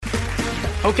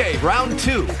Okay, round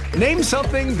 2. Name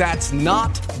something that's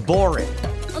not boring.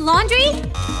 A laundry?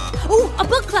 Ooh, a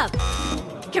book club.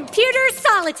 Computer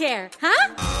solitaire,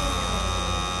 huh?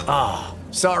 Ah, oh,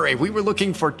 sorry, we were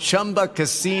looking for Chumba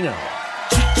Casino.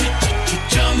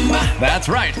 That's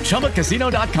right,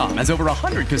 ChumbaCasino.com has over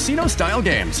 100 casino-style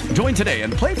games. Join today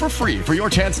and play for free for your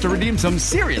chance to redeem some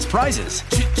serious prizes.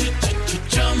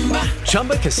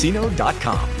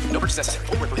 ChumbaCasino.com. No purchase necessary.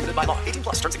 Void where prohibited by law. 18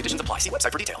 plus. Terms and conditions apply. See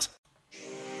website for details.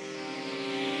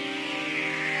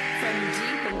 From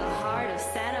deep in the heart of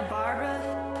Santa Barbara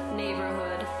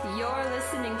neighborhood, you're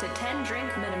listening to 10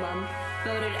 Drink Minimum,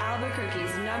 voted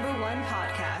Albuquerque's #1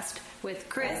 podcast with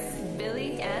Chris,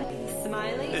 Billy, and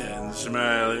Smiley. And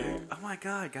Smiley. Oh my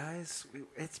God, guys.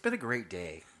 It's been a great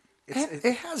day.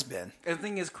 It has been. And the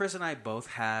thing is, Chris and I both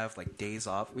have like days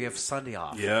off. We have Sunday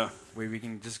off. Yeah. Where we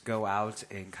can just go out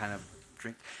and kind of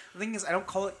drink. The thing is, I don't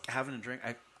call it having a drink.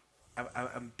 I'm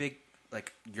a big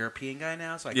like European guy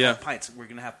now, so I call it pints. We're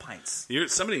gonna have pints.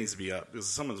 Somebody needs to be up because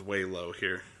someone's way low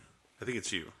here. I think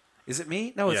it's you. Is it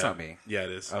me? No, it's not me. Yeah,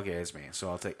 it is. Okay, it's me. So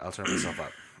I'll turn myself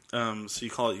up. So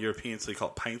you call it European, so you call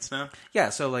it pints now? Yeah.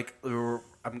 So like,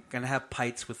 I'm gonna have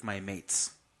pints with my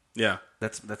mates. Yeah.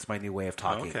 That's my new way of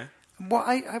talking. Oh, okay. Well,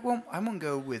 I won't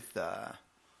go with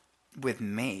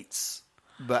mates,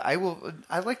 but I will.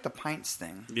 I like the pints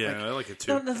thing. Yeah, I like it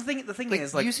too. No, the thing Like,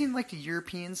 is, like, using like the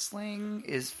European slang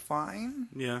is fine.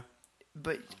 Yeah.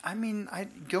 But I mean, I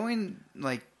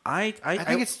I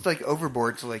think it's like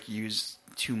overboard to like use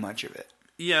too much of it.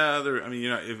 Yeah,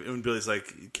 when Billy's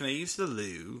like, "Can I use the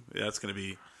loo?" Yeah, that's going to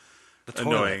be the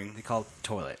toilet. annoying. They call it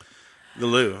toilet. The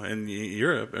loo in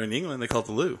Europe or in England, they call it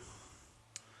the loo.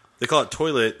 They call it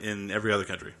toilet in every other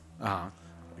country.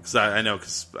 Because I know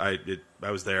because I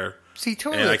was there. See,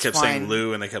 toilet's and I kept fine. saying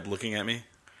loo, and they kept looking at me.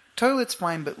 Toilet's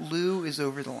fine, but loo is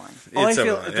over the line.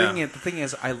 The thing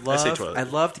is, I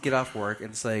toilet. love to get off work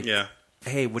and it's like,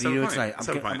 hey, what are you doing tonight? I'm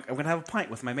gonna have a pint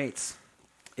with my mates.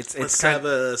 Let's have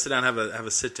a sit down, have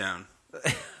a sit down.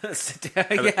 Sit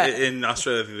down. Yeah. In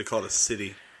Australia, I think they call it a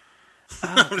city.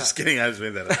 I'm just kidding. I just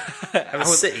made that up. Have a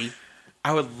city.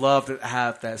 I would love to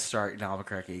have that start in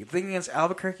Albuquerque. The thing is,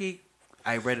 Albuquerque,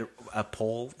 I read a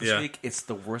poll this week. It's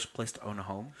the worst place to own a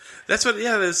home. That's what.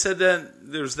 Yeah, they said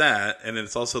that there's that, and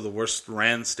it's also the worst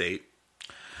RAND state.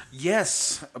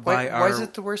 Yes. Why is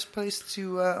it the worst place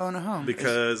to own a home?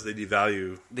 Because they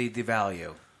devalue. They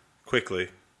devalue Quickly.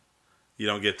 You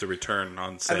don't get the return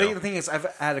on sale. I think the thing is, I've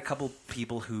had a couple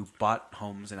people who bought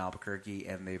homes in Albuquerque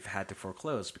and they've had to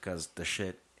foreclose because the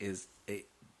shit is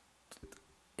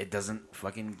it doesn't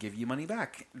fucking give you money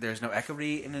back. There's no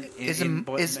equity in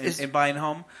buying a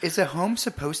home. Is a home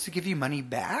supposed to give you money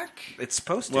back? It's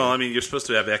supposed to. Well, I mean, you're supposed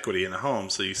to have equity in a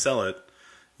home, so you sell it,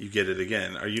 you get it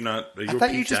again. Are you not? I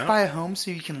thought you just buy a home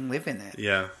so you can live in it.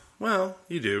 Yeah. Well,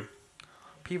 you do.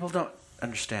 People don't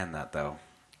understand that though.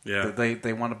 Yeah.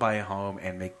 They want to buy a home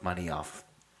and make money off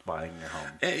buying your home.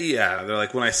 Yeah, they're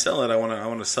like, when I sell it, I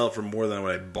want to sell it for more than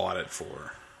what I bought it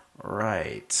for.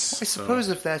 Right. I suppose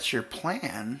if that's your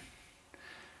plan.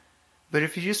 But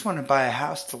if you just want to buy a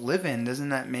house to live in, doesn't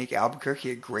that make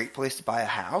Albuquerque a great place to buy a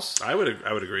house? I would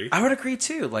agree. I would agree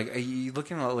too. Like, are you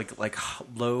looking at like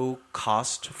low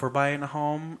cost for buying a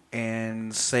home,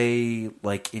 and say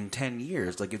like in 10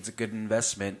 years, like it's a good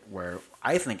investment. Where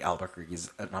I think Albuquerque is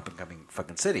an up and coming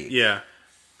fucking city. Yeah.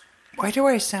 Why do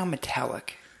I sound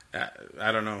metallic?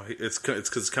 I don't know. It's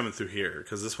because it's coming through here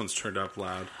because this one's turned up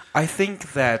loud. I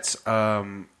think that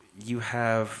you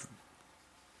have.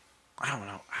 I don't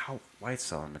know why it's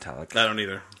sounding metallic. I don't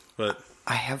either, but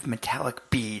I have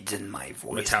metallic beads in my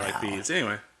voice. Metallic now. beads,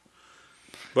 anyway.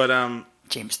 But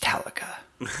James Talica.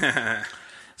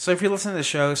 So if you're listening to the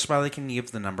show, Smiley, can you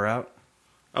give the number out?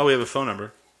 Oh, we have a phone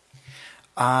number.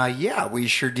 Yeah, we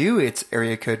sure do. It's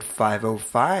area code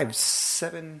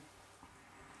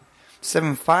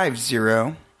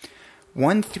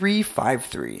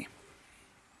 505-750-1353.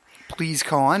 Please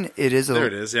call on. It is there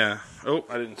it is, yeah. Oh,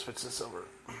 I didn't switch this over.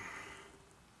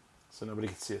 So nobody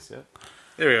can see us yet.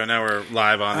 There we go. Now we're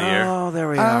live on the air. Oh, there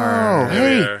we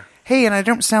are. Hey, and I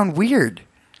don't sound weird.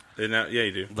 Yeah,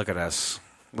 you do. Look at us.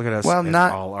 Look at us. Well,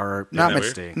 not all our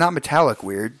not metallic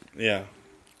weird. Yeah.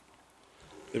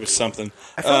 It was something.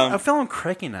 I feel I'm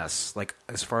cracking us, like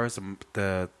as far as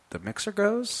the mixer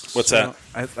goes. What's that?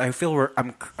 I feel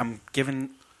I'm giving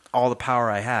all the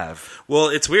power I have. Well,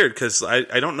 it's weird because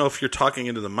I don't know if you're talking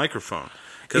into the microphone.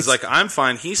 Because like I'm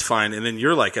fine, he's fine, and then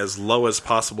you're like as low as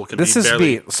possible. This is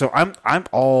beat, so I'm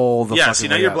all the see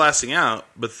now you're blasting out,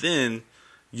 but then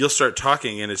you'll start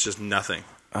talking and it's just nothing.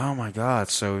 Oh my god!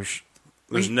 So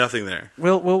there's nothing there.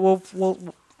 We'll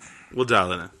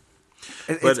dial it in.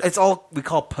 It's all we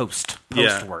call post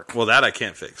work. Well, that I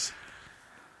can't fix.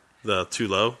 The too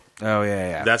low. Oh,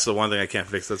 yeah. That's the one thing I can't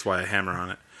fix. That's why I hammer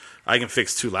on it. I can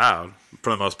fix too loud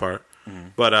for the most part.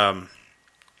 But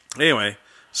anyway,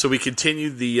 so we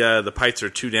continued the Pints Are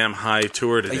Too Damn High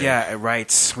tour today. Yeah,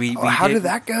 right. How did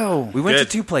that go? We went Good.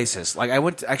 to 2 places. Like I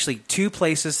went to actually 2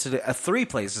 places today. 3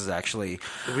 places actually.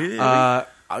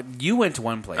 You went to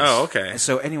 1 place. Oh, okay.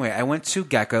 So anyway, I went to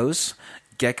Gecko's.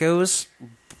 Gecko's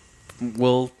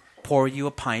will pour you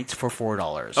a pint for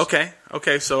 $4.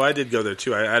 Okay. So I did go there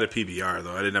too. I had a PBR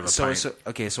though. I didn't have a pint.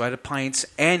 So I had a pint,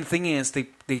 and the thing is,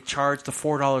 they charge the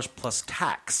 $4 plus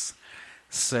tax.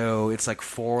 So it's like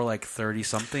 30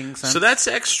 something cents. So that's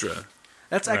extra.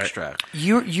 That's Right. extra.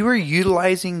 You are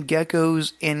utilizing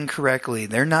geckos incorrectly.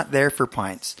 They're not there for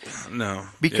pints. No,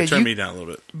 Because turn you- me down a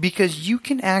little bit. Because you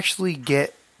can actually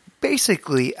get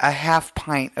basically a half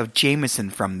pint of Jameson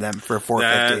from them for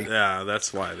 $4.50.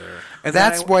 That's why they're. And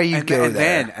That's then why you go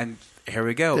there. And here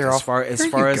we go. They're As all- far as there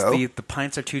you go. the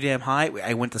pints are too damn high,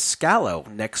 I went to Scalo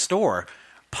next door.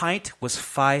 Pint was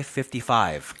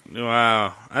 $5.55.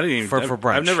 Wow, I didn't even For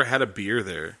brunch. I've never had a beer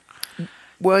there.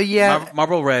 Well, yeah.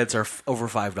 Marlboro Reds are over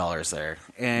 $5 there,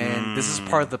 and this is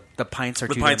part of the pints are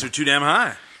The too pints damn. are too damn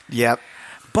high. Yep.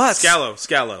 But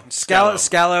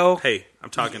Scalo. Hey, I'm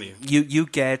talking to you. You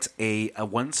get a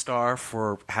 1 star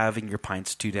for having your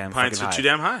pints too damn Pints fucking are high. too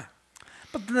damn high.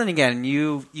 But then again,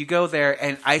 you go there,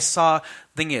 and I saw.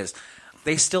 Thing is,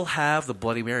 they still have the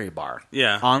Bloody Mary bar.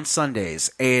 Yeah. On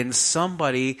Sundays, and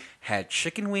somebody had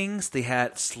chicken wings, they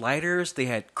had sliders, they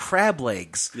had crab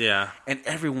legs. Yeah. And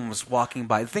everyone was walking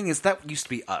by. The thing is, that used to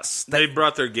be us. They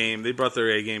brought their game. They brought their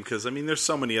A game because there's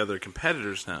so many other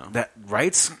competitors now.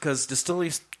 Right? Because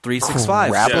Distillery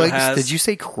 365 Crab still legs? has- Did you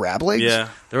say crab legs? Yeah.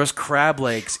 There was crab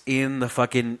legs in the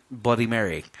fucking Bloody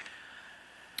Mary.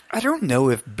 I don't know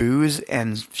if booze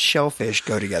and shellfish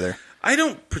go together. I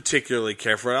don't particularly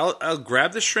care for it. I'll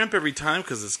grab the shrimp every time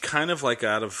because it's kind of like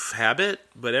out of habit.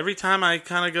 But every time I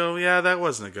kind of go, yeah, that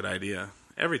wasn't a good idea.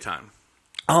 Every time.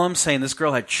 All I'm saying, this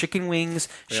girl had chicken wings.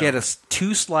 She had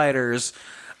 2 sliders,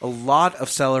 a lot of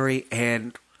celery,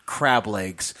 and crab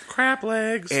legs. Crab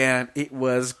legs. And it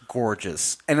was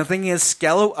gorgeous. And the thing is,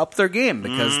 Scalo upped their game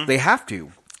because they have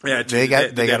to. Yeah, They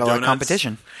got have a lot of donuts?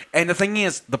 competition. And the thing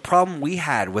is, the problem we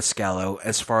had with Scalo,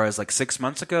 as far as like 6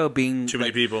 months ago, being Too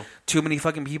many people. too many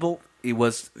fucking people, it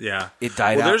was it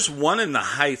died well, out. there's one in the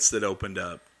Heights that opened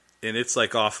up, and it's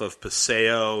like off of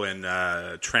Paseo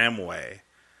and Tramway,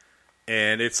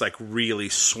 and it's like really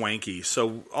swanky.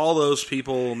 So all those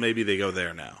people, maybe they go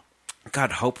there now.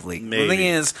 God, hopefully. Maybe. The thing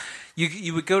is,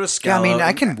 you would go to Scalo. Yeah, I mean,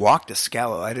 I can walk to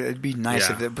Scalo. It'd be nice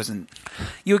Yeah. if it wasn't.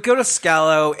 You would go to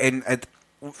Scalo, and at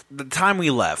the time we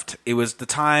left, it was the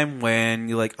time when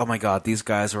you're like, oh my god, these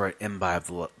guys were at Imbibe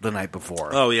the night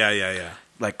before. Oh yeah.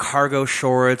 Like cargo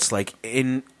shorts,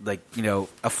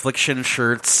 Affliction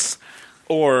shirts.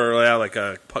 Or like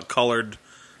a colored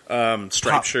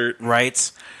striped shirt.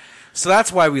 Right. So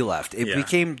that's why we left. It Yeah.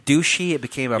 became douchey. It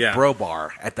became a bro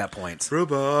bar at that point. Bro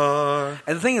bar.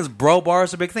 And the thing is, bro bar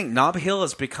is a big thing. Nob Hill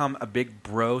has become a big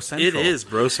bro central. It is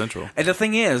bro central. And the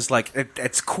thing is, like,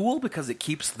 it's cool because it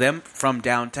keeps them from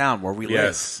downtown where we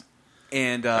Yes. live.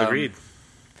 And Agreed.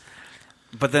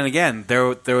 But then again,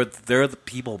 they're the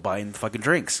people buying the fucking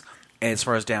drinks. And as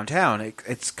far as downtown,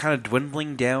 it's kind of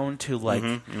dwindling down to like.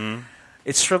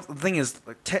 It's the thing is,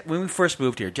 when we first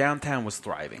moved here, downtown was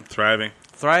thriving. Thriving.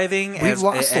 We've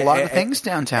lost a lot of things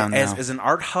downtown now. As an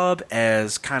art hub,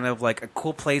 as kind of like a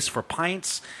cool place for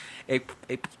pints. It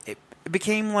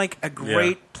became like a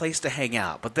great place to hang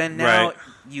out. But then now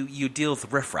you deal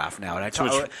with riffraff now, and I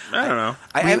don't know.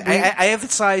 I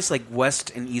emphasize like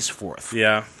West and East Fourth.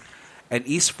 Yeah. And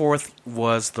East Fourth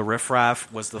was the riffraff,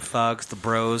 was the thugs, the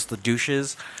bros, the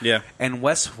douches. Yeah. And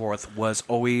West Fourth was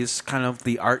always kind of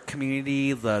the art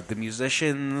community, the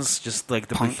musicians, just like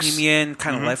the Punks. bohemian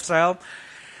kind of lifestyle.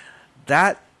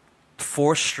 That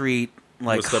 4th Street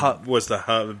like was the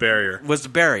hub barrier. was the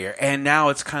barrier, and now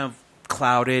it's kind of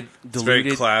clouded, It's diluted.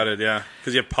 very clouded, yeah.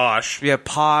 Because you have Posh. We have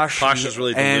Posh, Posh is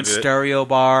really and diluted. Stereo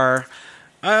Bar.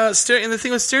 And the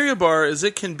thing with Stereo Bar is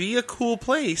it can be a cool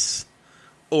place,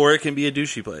 or it can be a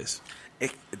douchey place.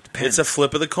 It depends. It's a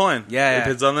flip of the coin. Yeah. It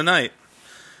depends on the night.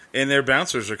 And their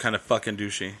bouncers are kind of fucking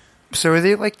douchey. So are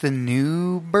they like the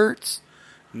new Berts?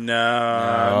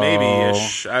 No,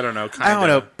 maybe-ish. I don't know. Kinda. I don't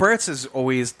know. Bert's is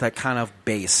always that kind of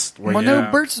base. Where Well, you- no,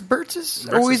 Bert's has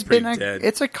always pretty been dead.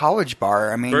 it's a college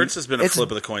bar. I mean, Bert's has been a it's- flip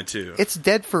of the coin, too. It's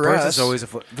dead for Bert's us. is always the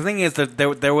thing is that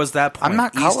there was that point. I'm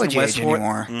not East and college West age Fourth-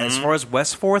 anymore. As far as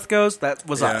West Fourth goes, that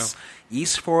was Yeah. us.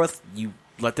 East Fourth, you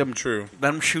Let them True.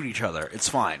 Let them shoot each other. It's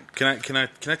fine. Can I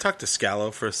talk to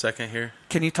Scallo for a second here?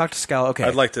 Can you talk to Scallo? Okay.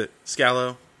 I'd like to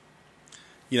Scallo.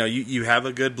 You know, you have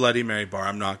a good Bloody Mary bar.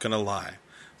 I'm not going to lie.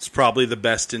 It's probably the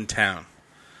best in town.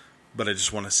 But I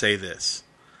just want to say this: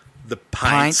 the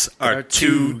pints are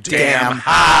too damn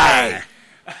high.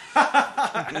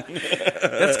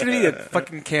 That's gonna be a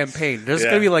fucking campaign. There's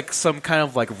gonna be like some kind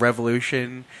of like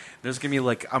revolution. There's gonna be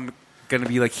like I'm gonna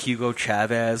be like Hugo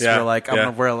Chavez, where like I'm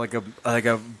gonna wear like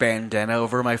a bandana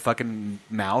over my fucking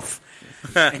mouth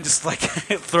and just like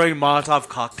throwing Molotov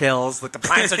cocktails. Like the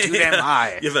pints are too damn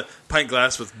high. You have a pint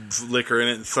glass with liquor in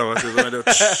it and throw it through the window.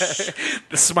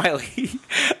 The Smiley.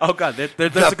 Oh god, there's the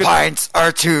a good pints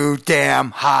are too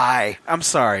damn high. I'm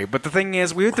sorry, but the thing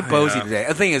is, we went to Boise today.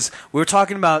 The thing is, we were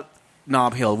talking about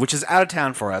Nob Hill, which is out of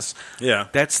town for us. Yeah.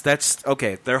 That's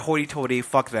okay. They're hoity-toity.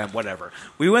 Fuck them. Whatever.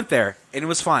 We went there, and it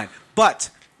was fine. But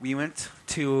we went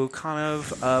to kind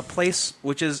of a place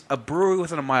which is a brewery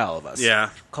within a mile of us.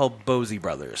 Yeah. Called Bosie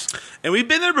Brothers. And we've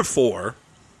been there before.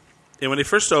 And when they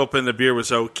first opened, the beer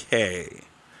was okay.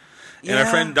 And our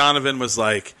friend Donovan was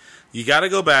like, you got to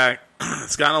go back.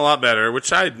 It's gotten a lot better,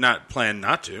 which I had not planned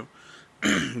not to.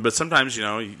 But sometimes, you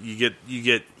know, you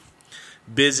get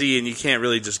busy and you can't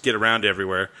really just get around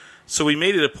everywhere. So we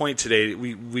made it a point today.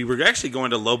 We were actually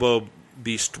going to Lobo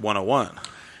Beast 101.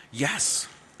 Yes.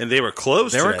 And they were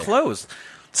closed today. They were closed.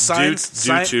 Due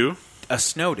to a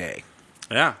snow day.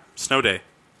 Yeah, snow day.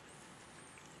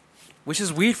 Which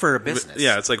is weird for a business.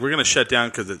 Yeah, it's like we're going to shut down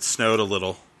because it snowed a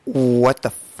little. What the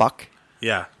fuck?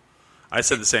 Yeah. I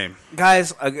said the same.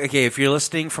 Guys, okay, if you're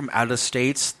listening from out of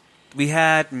states, we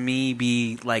had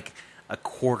maybe like a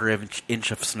quarter of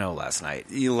inch of snow last night.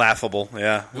 Laughable,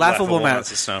 yeah. Laughable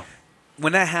amounts of snow.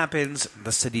 When that happens,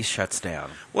 the city shuts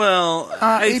down. Well,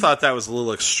 I thought that was a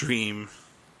little extreme.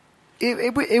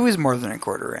 It was more than a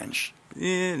quarter inch.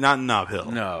 Yeah, not in Nob Hill.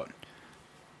 No.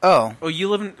 Oh. Oh, you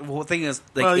live in... Well, the thing is...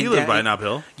 Like, well, you live by Nob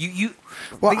Hill.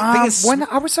 Well, thing is, when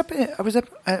I was up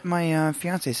at my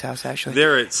fiance's house, actually.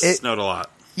 There it snowed a lot.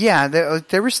 Yeah,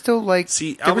 there was still like...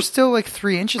 there were still like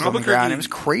 3 inches on the ground. It was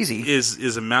crazy.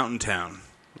 Is a mountain town.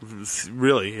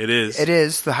 Really, it is. It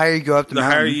is. The higher you go up the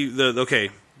mountain... higher you...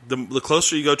 The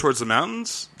closer you go towards the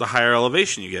mountains, the higher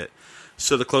elevation you get.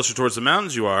 So the closer towards the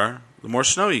mountains you are, the more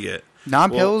snow you get.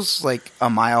 Nob Hill's like a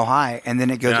mile high, and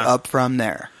then it goes up from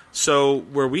there. So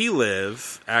where we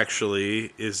live,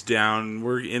 actually, is down...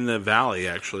 We're in the valley,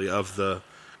 actually, of the...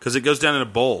 Because it goes down in a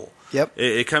bowl. Yep.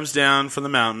 It comes down from the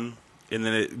mountain, and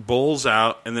then it bowls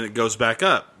out, and then it goes back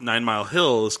up. 9 Mile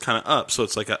Hill is kind of up, so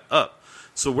it's like a up.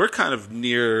 So we're kind of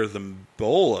near the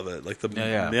bowl of it. Like the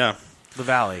The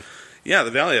valley. Yeah,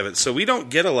 the valley of it. So we don't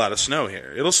get a lot of snow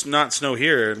here. It'll not snow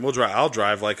here, and I'll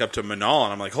drive like up to Manal,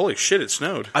 and I'm like, holy shit, it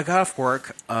snowed. I got off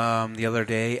work the other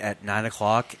day at 9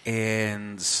 o'clock,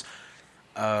 and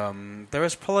there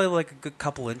was probably like a good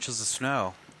couple inches of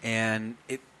snow. And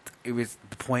it was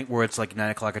the point where it's like 9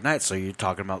 o'clock at night, so you're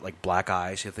talking about like black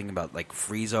ice, you're thinking about like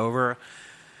freeze over.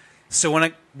 So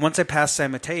once I passed San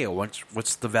Mateo,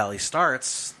 once the valley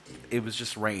starts, it was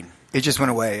just rain. It just went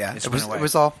away, yeah. It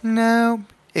was all, no...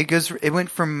 It went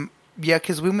from,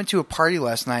 because we went to a party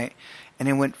last night, and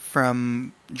it went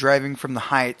from driving from the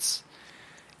Heights,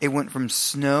 it went from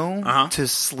snow to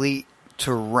sleet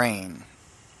to rain.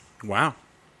 Wow.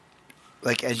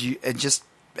 Like as you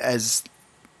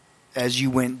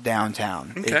went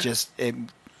downtown, okay. it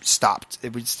stopped.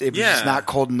 It was just not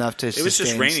cold enough to sustain. It was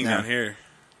just raining snow. down here.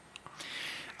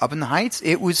 Up in the Heights,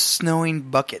 it was snowing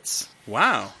buckets.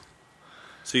 Wow.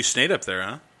 So you stayed up there,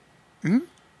 huh? Hmm?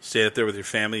 Stayed up there with your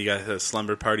family. You got a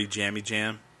slumber party, jammy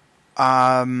jam. Watch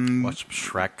some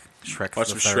Shrek. Watch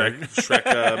some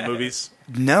Shrek movies.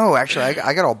 No, actually,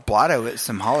 I got all blotto at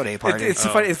some holiday party. It's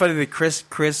funny that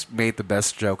Chris made the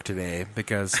best joke today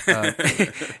because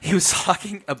he was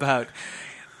talking about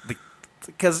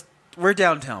because we're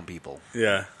downtown people.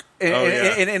 Yeah.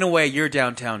 In a way, you're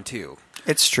downtown too.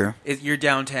 It's true. You're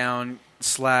downtown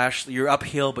 / you're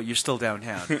uphill, but you're still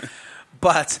downtown.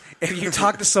 But if you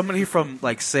talk to somebody from,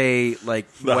 like, say, like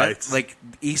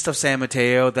east of San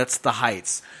Mateo, that's the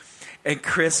Heights. And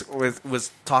Chris was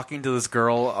talking to this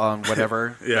girl on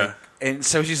whatever. Yeah. Like, and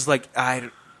so she's like,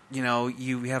 you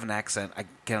have an accent. I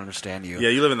can't understand you. Yeah,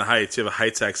 you live in the Heights. You have a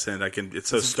Heights accent. It's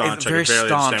so staunch. I can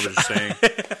barely understand what you're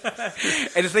saying.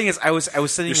 And the thing is, I was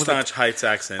sitting your with staunch Heights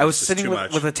accent. I was sitting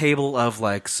with a table of,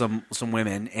 like, some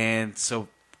women, and so...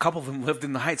 couple of them lived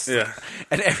in the Heights. Yeah.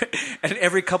 And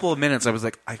every couple of minutes, I was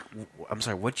like, I'm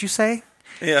sorry, what'd you say?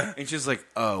 Yeah. And she's like,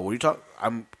 oh, what are you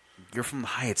talking? You're from the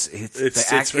Heights.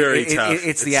 It's very tough.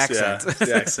 It's the accent. Yeah, it's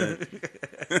the accent.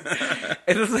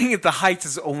 And the thing at the Heights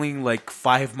is only like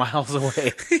 5 miles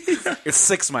away. It's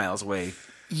 6 miles away.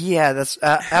 Yeah, that's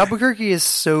Albuquerque is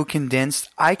so condensed.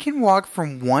 I can walk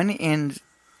from one end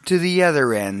to the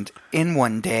other end in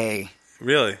one day.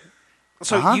 Really?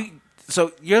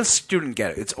 So you're a student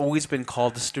ghetto. It's always been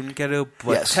called the student ghetto,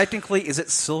 but Yes. technically, is it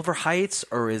Silver Heights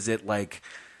or is it like?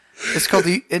 It's called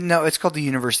it's called the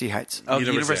University Heights. Oh,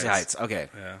 University University Heights. Heights. Okay.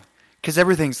 Yeah. Because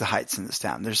everything's the Heights in this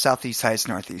town. There's Southeast Heights,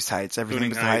 Northeast Heights. Everything Boonton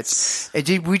was the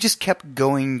Heights. We just kept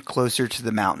going closer to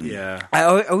the mountain. Yeah.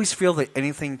 I always feel that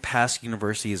anything past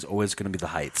University is always going to be the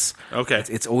Heights. Okay.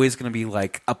 It's always going to be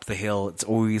like up the hill. It's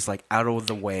always like out of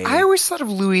the way. I always thought of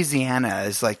Louisiana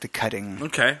as like the cutting.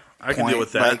 Okay. I can point. deal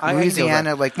with that. Like I can deal with Louisiana,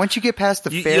 that. like once you get past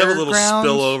the you fairgrounds, have a little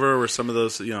spillover where some of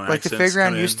those, like the accents fairground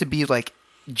come in. used to be like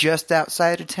just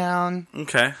outside of town,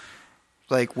 Okay.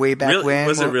 like way back Really? when.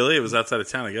 Was it really? It was outside of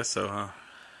town, I guess so, huh?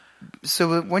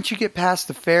 So once you get past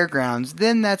the fairgrounds,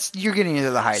 then you're getting into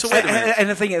the Heights. So wait a minute. And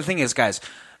the thing is, guys,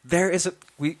 there is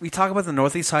we talk about the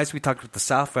Northeast Heights, we talk about the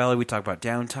South Valley, we talk about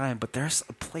downtown, but there's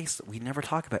a place that we never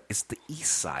talk about. It's the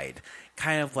East Side,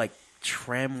 kind of like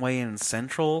Tramway and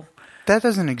Central. That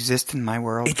doesn't exist in my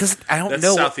world. It doesn't. I don't That's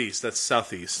know. southeast. That's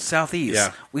southeast. Southeast.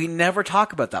 Yeah. We never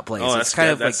talk about that place. Oh, it's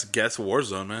kind of that's like war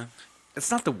zone, man.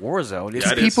 it's not the war zone. It's,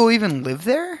 Yeah, Do it is. people even live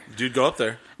there? Dude, go up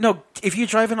there. no, if you're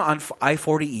driving on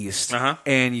I-40 East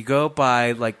and you go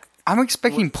by like I'm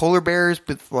expecting polar bears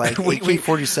with like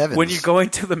AK-47s. when you're going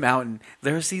to the mountain,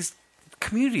 there's these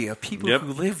community of people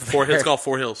who live there. It's called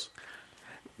Four Hills.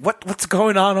 What's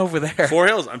going on over there? Four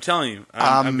Hills. I'm telling you,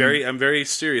 I'm very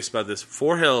serious about this.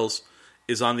 Four Hills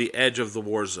is on the edge of the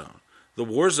war zone. The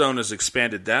war zone has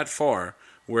expanded that far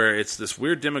where it's this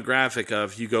weird demographic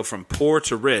of you go from poor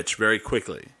to rich very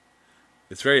quickly.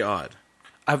 It's very odd.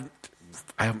 I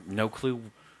have no clue.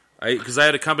 Because I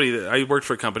had a company I worked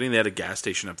for a company and they had a gas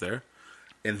station up there,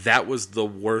 and that was the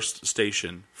worst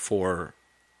station for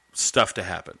stuff to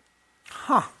happen.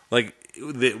 Huh. Like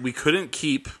we couldn't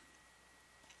keep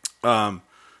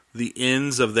the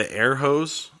ends of the air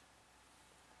hose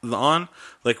on.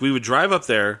 Like we would drive up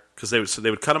there because they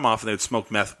would cut them off and they would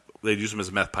smoke meth. They'd use them as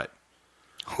a meth pipe.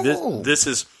 Oh. This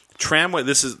is Tramway.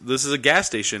 This is a gas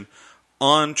station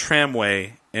on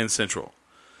Tramway and Central.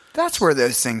 That's where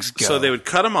those things go. So they would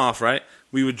cut them off, right?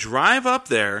 We would drive up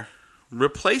there,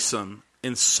 replace them,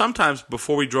 and sometimes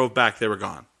before we drove back, they were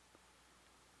gone.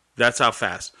 That's how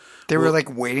fast. They were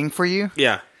like waiting for you.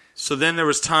 Yeah. So then there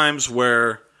was times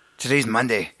where Today's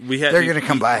Monday. they're going to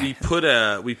come by.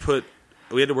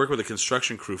 We had to work with a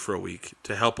construction crew for a week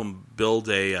to help them build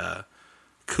a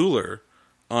cooler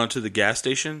onto the gas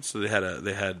station. So they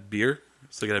had beer.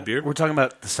 So they could have beer. We're talking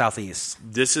about the Southeast.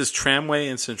 This is Tramway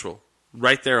and Central,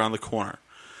 right there on the corner.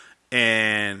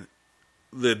 And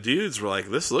the dudes were like,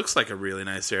 "This looks like a really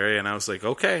nice area." And I was like,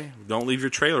 "Okay, don't leave your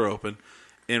trailer open."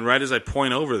 And right as I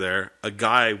point over there, a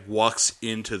guy walks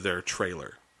into their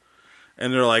trailer.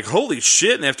 And they're like, "Holy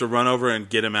shit!" And they have to run over and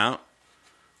get him out.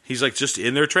 He's like just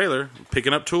in their trailer,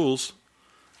 picking up tools.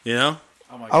 You know?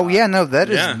 Oh yeah, no, that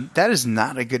is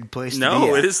not a good place to be.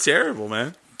 No, at. it is terrible,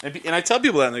 man. And I tell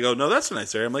people that, and they go, "No, that's a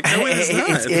nice area." I'm like, "No, it is not."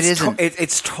 It isn't.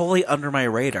 It's totally under my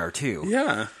radar too.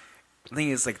 Yeah. The thing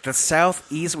is, like the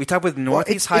Southeast, we talk about the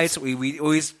Northeast Heights. We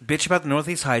always bitch about the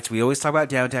Northeast Heights. We always talk about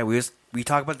downtown. We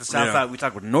talk about the South Valley. We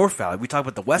talk about North Valley. We talk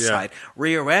about the West Side,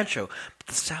 Rio Rancho. But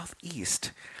the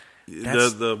Southeast,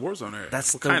 The war zone area.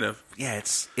 that's kind of. Yeah,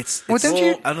 it's Well, don't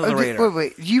you? under the radar.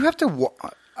 Wait. You have to.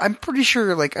 I'm pretty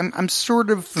sure. Like, I'm sort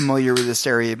of familiar with this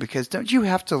area because don't you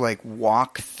have to like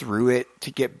walk through it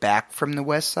to get back from the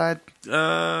west side?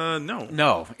 No.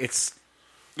 No,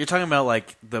 you're talking about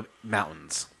like the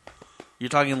mountains. You're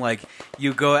talking like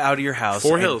you go out of your house.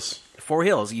 Four Hills. Four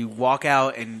Hills. You walk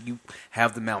out and you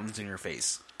have the mountains in your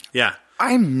face. Yeah.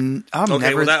 I'm Okay,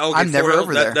 never. I'm never Four Hills,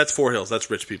 over there. That's Four Hills. That's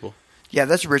rich people. Yeah,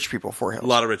 that's rich people. 4 Hills. A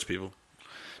lot of rich people.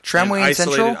 Tramway and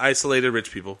Central. Isolated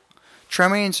rich people.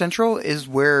 Tramway and Central is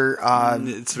where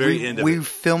It's very end of we it.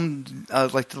 filmed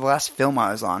like the last film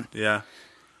I was on, Yeah.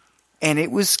 and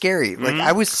it was scary. Like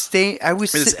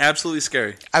It's absolutely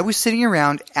scary. I was sitting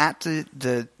around at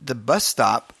the bus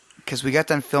stop because we got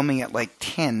done filming at like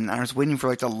 10. And I was waiting for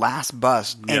like the last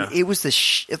bus, Yeah. and it was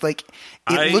it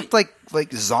looked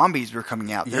like zombies were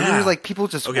coming out. There Yeah. were like people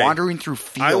just Okay. wandering through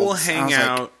fields. I will and hang was like,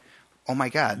 out oh my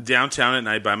god! downtown at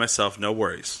night by myself, no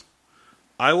worries.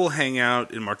 I will hang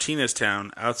out in Martinez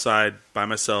Town outside by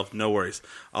myself, no worries.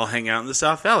 I'll hang out in the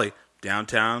South Valley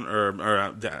downtown or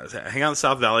hang out in the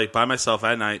South Valley by myself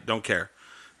at night, don't care.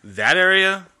 That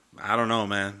area, I don't know,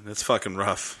 man. It's fucking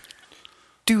rough.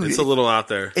 Dude, It's a little out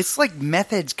there. It's like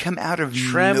meth heads come out of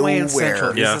Tramway nowhere. and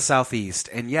Central Yeah. is the Southeast,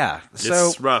 and so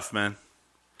It's rough, man.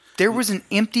 there was an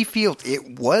empty field.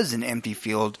 It was an empty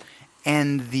field.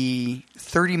 And the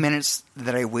 30 minutes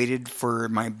that I waited for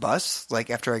my bus,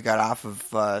 like after I got off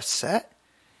of set,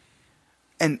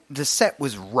 and the set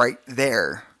was right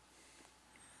there.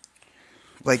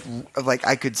 Like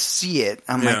I could see it.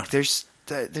 I'm like, there's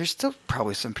still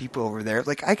probably some people over there.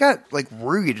 Like I got like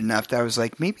worried enough that I was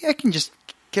like, maybe I can just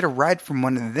get a ride from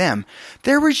one of them.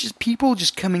 There was just people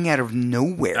just coming out of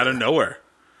nowhere. Out of nowhere.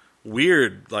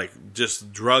 Weird, like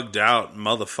just drugged out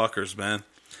motherfuckers, man.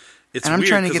 It's and I'm weird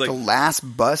trying to get like, the last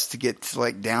bus to get to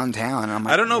like downtown. I'm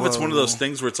like, I don't know if it's one of those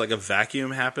things where it's like a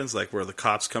vacuum happens, like where the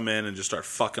cops come in and just start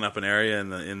fucking up an area in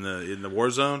the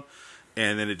war zone,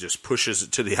 and then it just pushes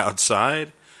it to the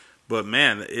outside. But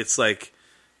man, it's like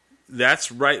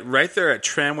that's right there at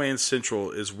Tramway and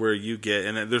Central is where you get,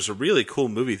 and there's a really cool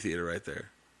movie theater right there.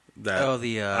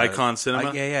 The Icon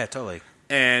Cinema. Yeah, totally.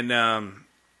 And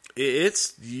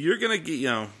you're gonna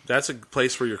get, that's a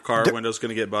place where your car window's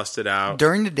gonna get busted out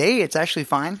during the day. It's actually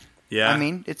fine. Yeah, I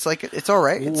mean, it's like it's all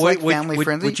right. It's like family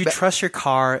friendly. Would you trust your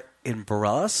car in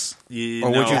Borellis,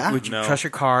 would you trust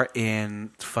your car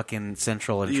in fucking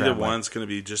Central and Either Tramway? one's gonna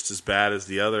be just as bad as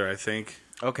the other, I think.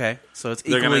 Okay, so it's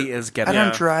equally as ghetto. I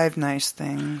don't drive nice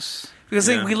things. Because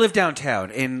we live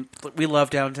downtown, and we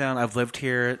love downtown. I've lived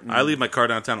here. I leave my car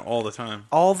downtown all the time.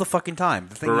 All the fucking time.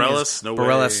 The thing Borellis? No way.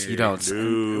 Borellis, you don't.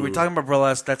 No. We're talking about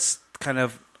Borellis. That's kind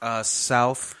of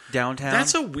south downtown.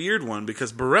 That's a weird one,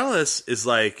 because Borellis is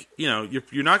like, you're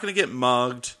not going to get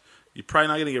mugged. You're probably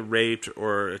not going to get raped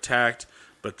or attacked,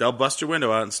 but they'll bust your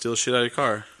window out and steal shit out of your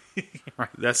car. Right.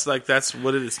 That's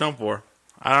what it's known for.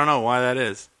 I don't know why that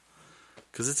is.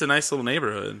 Because it's a nice little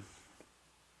neighborhood.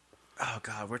 Oh,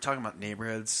 God, we're talking about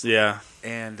neighborhoods. Yeah.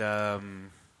 And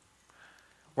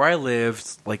where I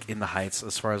lived, like in the Heights,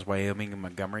 as far as Wyoming and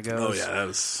Montgomery goes. Oh, yeah, that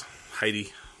was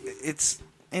Heidi. It's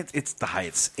the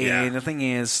Heights. Yeah. And the thing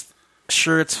is,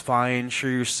 sure, it's fine,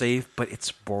 sure, you're safe, but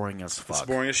it's boring as fuck. It's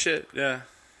boring as shit, yeah.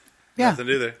 Yeah. Nothing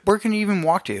to do there. Where can you even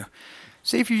walk to?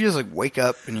 Say if you just like wake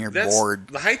up and you're bored.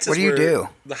 The Heights what do you do?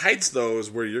 The Heights, though,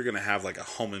 is where you're going to have like a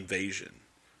home invasion.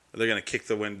 They're going to kick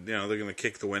the they're going to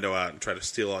kick the window out and try to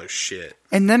steal all your shit.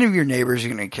 And none of your neighbors are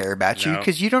going to care about you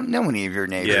because you don't know any of your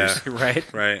neighbors. Yeah,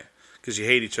 right. Because you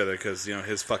hate each other because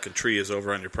his fucking tree is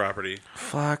over on your property.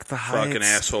 Fuck the Heights. Fucking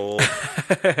asshole.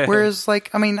 Whereas, like,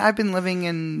 I mean, I've been living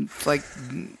in like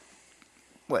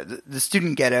the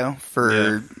student ghetto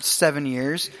for 7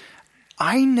 years.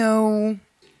 I know.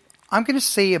 I'm going to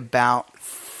say about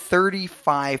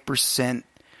 35%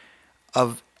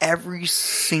 of every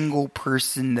single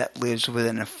person that lives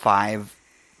within a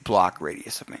 5-block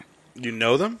radius of me. You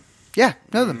know them? Yeah,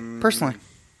 know them personally.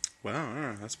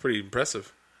 Wow, that's pretty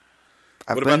impressive.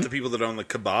 What about the people that own the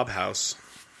kebab house?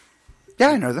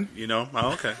 Yeah, I know them. You know?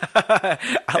 Oh, okay.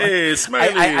 Hey,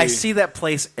 Smiley. I see that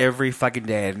place every fucking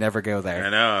day. I never go there. I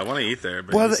know. I want to eat there,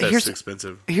 but it's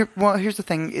expensive. Here's the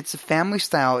thing. It's a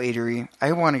family-style eatery.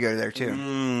 I want to go there,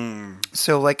 too.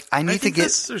 So, like, I think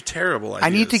they're terrible ideas. I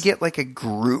need to get, like, a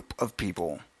group of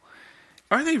people.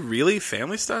 Are they really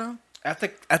family-style? At the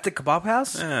kebab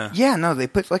house? Yeah, no, they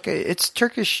put, like, it's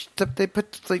Turkish stuff. They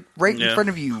put, like, right in front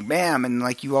of you, bam, and,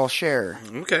 like, you all share.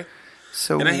 Okay.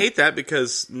 So, and I hate that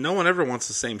because no one ever wants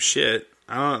the same shit.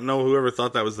 I don't know whoever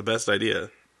thought that was the best idea.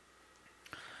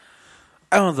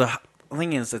 I don't know. The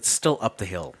thing is, it's still up the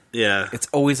hill. Yeah. It's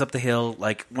always up the hill.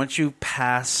 Like, once you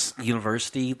pass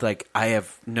university, like, I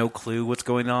have no clue what's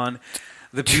going on.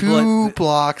 The people 2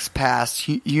 blocks past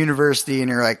university, and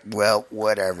you're like, well,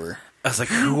 whatever. I was like,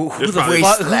 who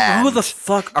the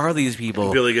fuck are these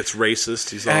people? Billy gets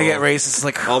racist. I get racist. It's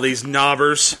like, all these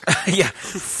knobbers. Yeah,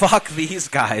 fuck these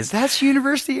guys. That's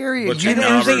university area.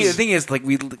 The thing is, like,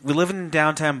 we live in a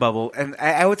downtown bubble, and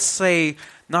I would say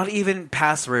not even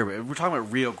past the river. We're talking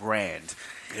about Rio Grande.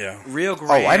 Yeah. Rio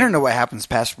Grande. Oh, I don't know what happens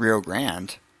past Rio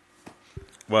Grande.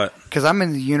 What? Because I'm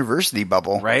in the university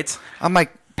bubble. Right? I'm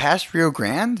like, past Rio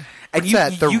Grande? What's and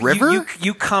that? The river?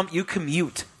 You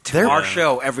commute to our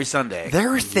show every Sunday.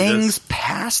 There are things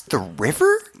past the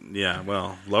river? Yeah,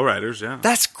 well, lowriders, yeah.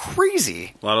 That's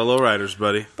crazy. A lot of lowriders,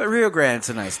 buddy. But Rio Grande's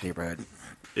a nice neighborhood.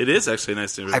 It is actually a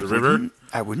nice neighborhood. The river?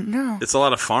 I wouldn't know. It's a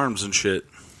lot of farms and shit.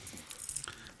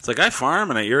 It's like I farm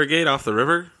and I irrigate off the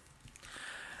river.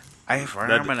 I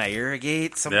farm and I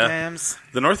irrigate sometimes. Yeah.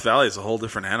 The North Valley is a whole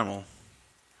different animal.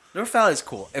 North Valley is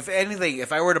cool. If anything,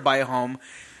 if I were to buy a home,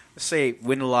 say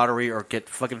win the lottery or get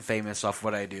fucking famous off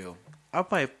what I do,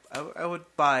 I would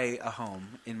buy a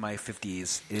home in my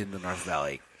 50s in the North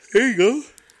Valley. There you go.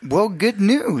 Well, good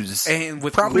news. And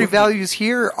with property values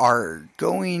here are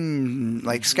going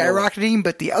like skyrocketing,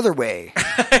 but the other way.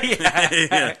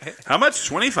 Yeah. How much?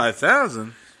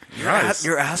 $25,000.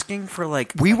 You're asking for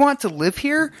like... We want to live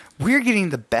here. We're getting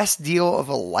the best deal of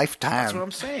a lifetime. That's what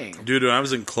I'm saying. Dude, when I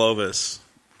was in Clovis,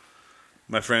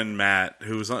 my friend Matt,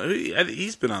 who was on...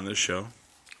 He's been on this show.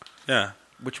 Yeah.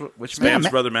 Which Spam's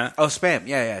brother, Matt. Oh, Spam.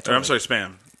 Yeah. Totally. Or, I'm sorry,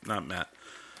 Spam. Not Matt.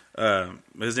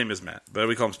 His name is Matt, but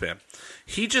we call him Spam.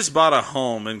 He just bought a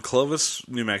home in Clovis,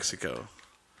 New Mexico.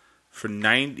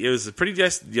 It was a pretty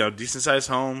decent sized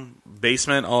home,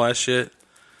 basement, all that shit.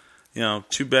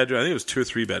 2 bedroom. I think it was 2 or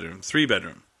 3 bedroom. 3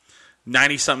 bedroom.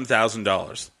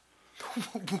 $90,000.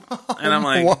 And I'm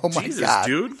like, Jesus, God.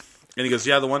 Dude. And he goes,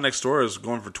 yeah, the one next door is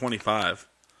going for 25.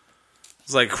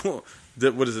 It's like, what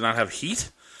does it not have heat?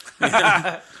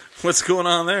 What's going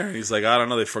on there? And he's like, I don't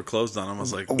know. They foreclosed on him. I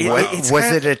was like, wow.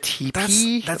 Was it a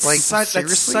teepee? That's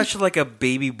such like a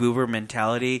baby boomer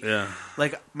mentality. Yeah.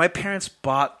 Like my parents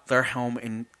bought their home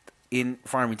in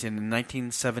Farmington in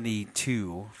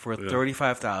 1972 for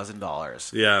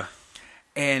 $35,000. Yeah.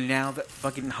 And now that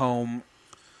fucking home...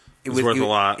 It's worth a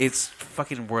lot. It's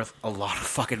fucking worth a lot of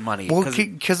fucking money. Well,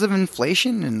 because of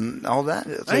inflation and all that.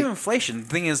 Not even inflation. The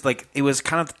thing is, like, it was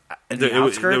kind of in the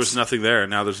outskirts. There was nothing there,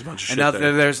 and now there's a bunch of shit there. there.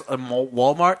 And now there's a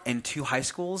Walmart and 2 high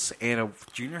schools and a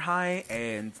junior high,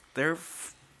 and they're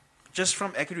just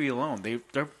from equity alone.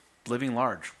 They're living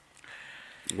large.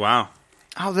 Wow.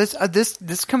 Oh,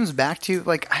 this comes back to,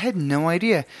 like, I had no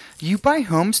idea. You buy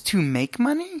homes to make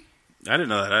money? I didn't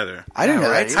know that either. I didn't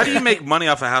know that either. How do you make money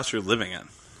off a house you're living in?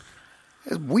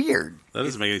 It's weird. That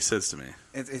doesn't make any sense to me.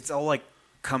 It's all like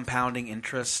compounding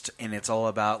interest, and it's all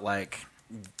about like,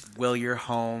 is your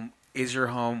home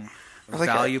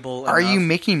valuable? Are enough? you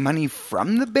making money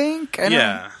from the bank?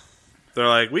 Yeah, they're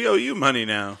like, we owe you money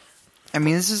now. I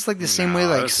mean, this is like the same way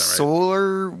like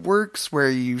solar works, where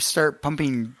you start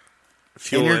pumping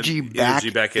energy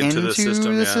back into the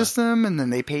system, and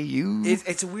then they pay you.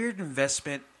 It's a weird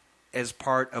investment as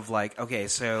part of like, okay,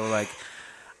 so like,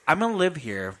 I'm gonna live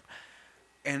here.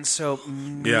 And so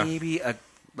maybe I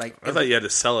thought you had to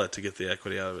sell it to get the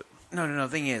equity out of it. No. The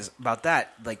thing is about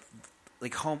that,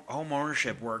 like home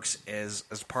ownership works as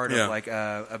part of like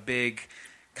a big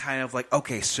kind of like,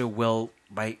 okay, so will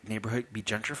my neighborhood be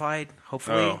gentrified?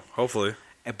 Hopefully. Oh, hopefully.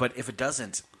 But if it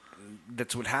doesn't,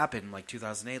 that's what happened. Like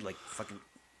 2008, like fucking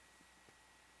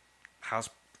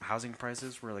housing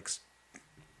prices were like.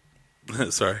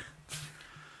 Sorry.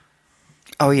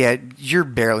 Oh yeah, you're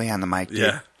barely on the mic. Dude.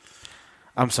 Yeah.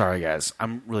 I'm sorry, guys.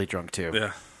 I'm really drunk too.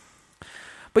 Yeah,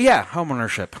 but yeah,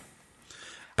 homeownership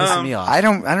pissing me off. I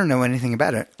don't know anything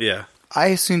about it. Yeah, I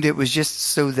assumed it was just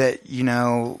so that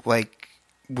like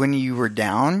when you were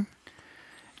down,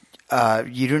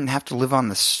 you didn't have to live on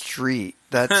the street.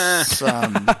 That's still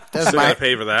gotta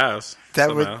pay for the house.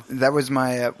 That was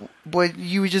my.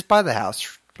 You would just buy the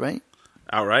house, right?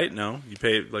 Outright? No, you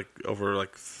pay like over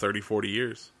like 30, 40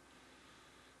 years.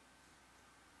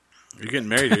 You're getting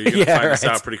married here. You're going to find this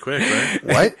out pretty quick, right?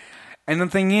 What? And the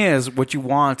thing is, what you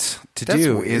want to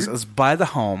do is buy the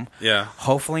home. Yeah.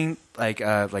 Hopefully, like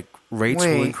rates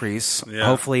will increase. Yeah.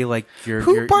 Hopefully, like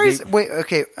who buys? Wait,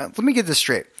 okay. Let me get this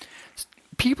straight.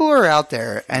 People are out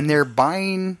there and they're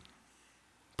buying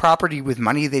property with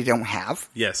money they don't have.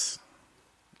 Yes.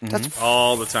 That's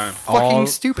all the time. Fucking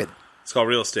stupid. It's called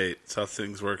real estate. That's how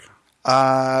things work.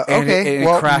 Okay. And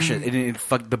it crashes. And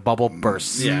the bubble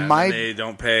bursts. Yeah. And they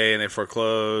don't pay and they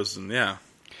foreclose and yeah.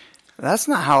 That's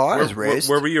not how I was raised.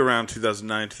 Where were you around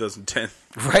 2009, 2010?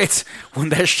 Right? When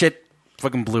that shit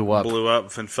fucking blew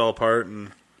up and fell apart.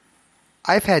 And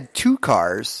I've had 2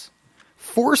 cars,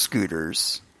 4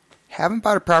 scooters, haven't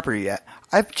bought a property yet.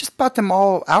 I've just bought them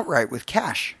all outright with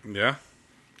cash. Yeah.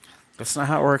 That's not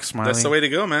how it works, Smiley. That's the way to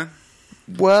go, man.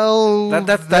 Well,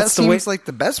 that seems like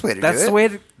the best way to do it. That's the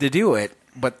way to do it.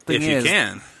 But the thing is, if you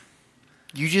can,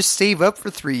 you just save up for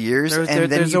 3 years, and then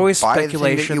there's you always buy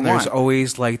speculation. The thing that you There's want.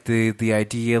 always like the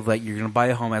idea that you're going to buy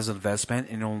a home as an investment,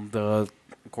 and of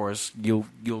course you'll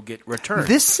get returned.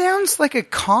 This sounds like a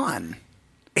con.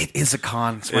 It is a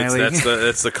con, Smiley.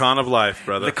 It's the con of life,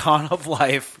 brother. The con of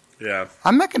life. Yeah.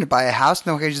 I'm not going to buy a house.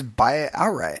 No, I can just buy it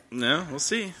outright. No, we'll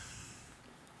see.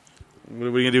 What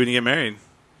are we going to do when you get married?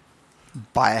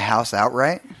 Buy a house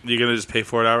outright? You're going to just pay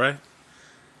for it outright?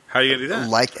 How are you going to do that?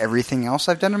 Like everything else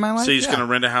I've done in my life? So you're just going to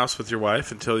rent a house with your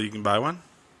wife until you can buy one?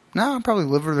 No, I'll probably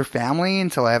live with her family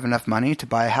until I have enough money to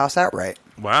buy a house outright.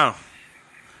 Wow.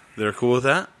 They're cool with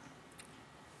that?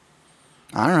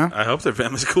 I don't know. I hope their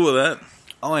family's cool with that.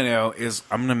 All I know is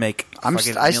I'm going to make I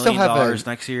still have $1 million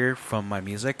next year from my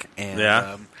music, and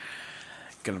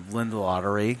going to win the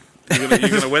lottery. You're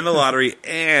gonna win the lottery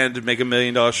and make $1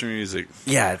 million from music.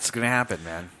 Yeah, it's gonna happen,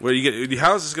 man.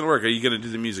 How is this gonna work? Are you gonna do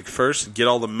the music first, get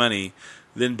all the money,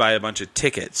 then buy a bunch of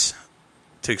tickets,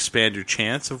 to expand your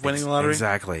chance of winning the lottery.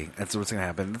 Exactly. That's what's going to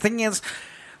happen. The thing is,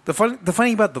 the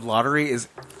funny about the lottery is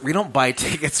we don't buy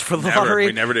tickets for the lottery.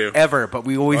 We never do. Ever. But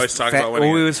we always talk about winning.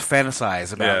 always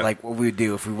fantasize about like what we would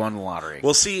do if we won the lottery.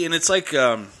 Well, see, and it's like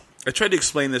I tried to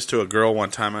explain this to a girl one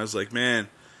time. I was like, man,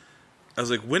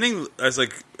 winning. I was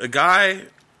like, a guy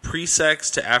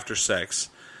pre-sex to after sex.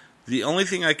 The only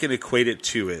thing I can equate it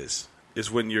to is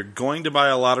when you're going to buy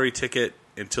a lottery ticket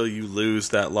until you lose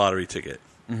that lottery ticket.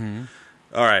 Mm-hmm.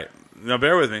 All right, now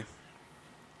bear with me.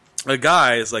 A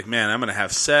guy is like, man, I'm going to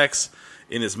have sex.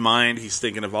 In his mind, he's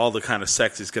thinking of all the kind of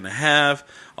sex he's going to have,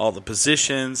 all the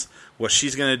positions, what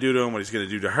she's going to do to him, what he's going to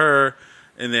do to her.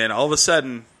 And then all of a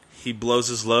sudden, he blows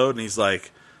his load, and he's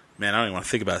like, man, I don't even want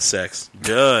to think about sex.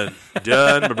 Done.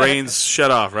 My brain's shut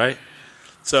off, right?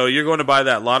 So you're going to buy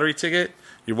that lottery ticket.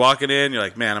 You're walking in. You're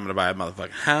like, man, I'm going to buy a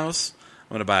motherfucking house.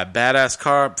 I'm going to buy a badass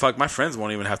car. Fuck, my friends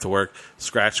won't even have to work.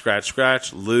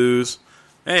 Scratch, lose.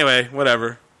 Anyway,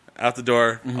 whatever. Out the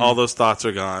door. Mm-hmm. All those thoughts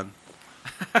are gone.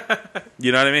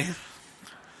 You know what I mean?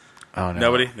 Oh, no.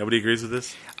 Nobody agrees with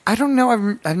this? I don't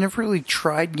know. I've never really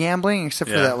tried gambling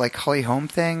except for that like Holly Holm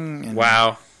thing. And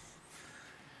wow.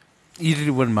 You did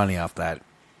win money off that.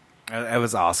 That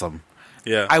was awesome.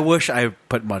 Yeah. I wish I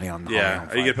put money on the Holly Holm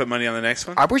Are you going to put money on the next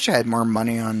one? I wish I had more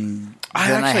money on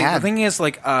than I had. The thing is,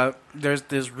 like,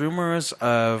 there's rumors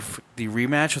of the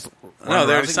rematch with No,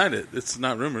 they already signed it. It's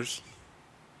not rumors.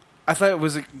 I thought it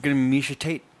was going to be Misha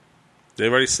Tate. They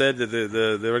already said that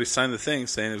they already signed the thing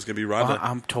saying it was going to be Ronda.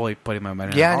 I'm totally putting my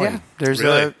money on Holly. Yeah. There's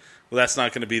really? Well, that's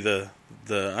not going to be the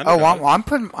underdog. Oh, I'm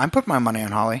putting my money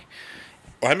on Holly.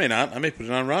 Well, I may not. I may put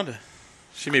it on Ronda.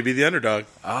 She may be the underdog.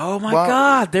 Oh, my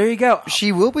God. There you go.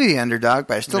 She will be the underdog,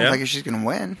 but I still don't think she's going to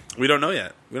win. We don't know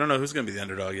yet. We don't know who's going to be the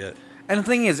underdog yet. And the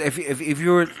thing is, if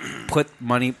you were to put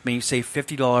money, maybe say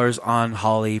 $50 on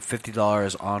Holly,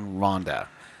 $50 on Ronda,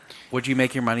 would you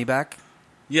make your money back?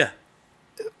 Yeah.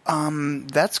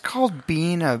 That's called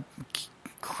being a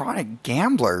chronic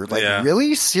gambler. Like,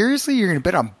 really? Seriously? You're going to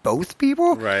bet on both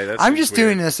people? Right. I'm just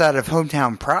doing this out of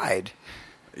hometown pride.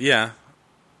 Yeah.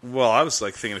 Well, I was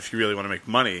like thinking if you really want to make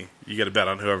money, you got to bet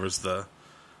on whoever's the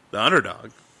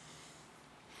underdog.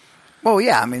 Well,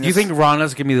 yeah. I mean, do you think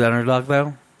Ronda's going to be the underdog,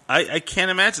 though? I can't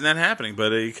imagine that happening,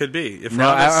 but it could be. If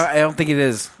I don't think it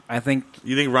is. I think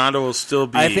you think Ronda will still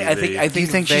be. I think. Do you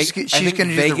think she's going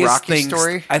to do the Rocky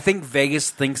story? I think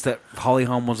Vegas thinks that Holly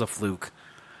Holm was a fluke.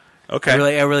 Okay,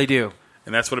 I really do,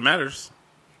 and that's what matters.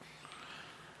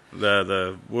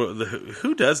 The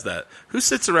who does that? Who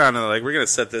sits around and like we're going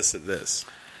to set this at this?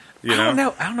 You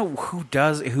know? I don't know who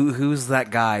does. Who's that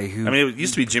guy? Who? I mean, it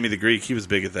used to be Jimmy the Greek. He was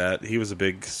big at that. He was a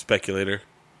big speculator.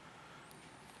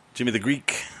 Jimmy the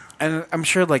Greek. And I'm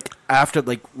sure, like, after,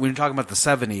 like, when you're talking about the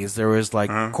 70s, there was,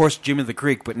 like, of course, Jimmy the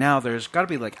Greek, but now there's got to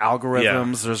be, like,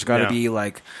 algorithms. There's got to be,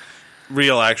 like...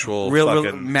 real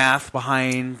fucking... math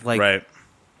behind, like, right.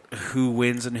 who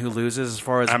wins and who loses as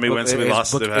far as... how many wins and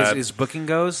losses they've had. As booking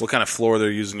goes. What kind of floor they're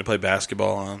using to play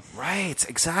basketball on. Right,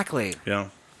 exactly. Yeah.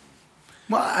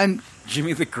 Well, I'm...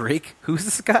 Jimmy the Greek? Who's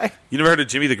this guy? You never heard of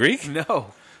Jimmy the Greek?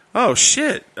 No. Oh,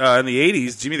 shit. In the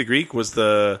 80s, Jimmy the Greek was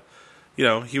the... You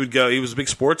know, he would go. He was a big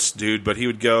sports dude, but he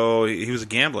would go. He was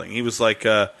gambling. He was like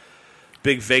a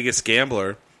big Vegas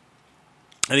gambler,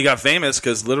 and he got famous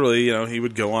because literally, you know, he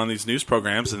would go on these news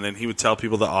programs, and then he would tell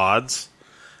people the odds,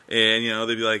 and you know,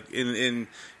 they'd be like, in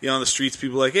you know, on the streets,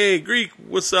 people were like, hey, Greek,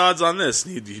 what's the odds on this?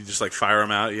 And he'd just like fire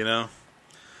them out, you know.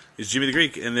 He's Jimmy the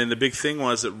Greek, and then the big thing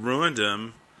was that ruined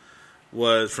him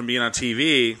was from being on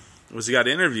TV was he got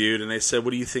interviewed, and they said,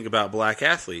 what do you think about black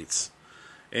athletes?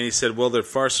 And he said, well, they're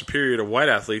far superior to white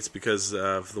athletes because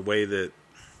of the way that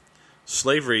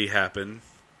slavery happened.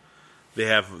 They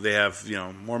have you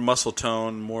know, more muscle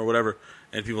tone, more whatever.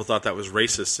 And people thought that was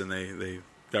racist, and they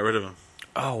got rid of him.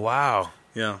 Oh, wow.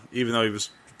 Yeah, even though he was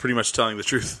pretty much telling the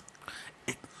truth.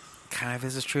 It kind of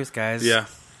is the truth, guys. Yeah.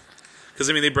 Because,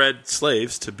 I mean, they bred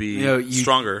slaves to be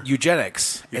stronger.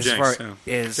 Eugenics. As far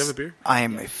yeah. as Do you have a beer? I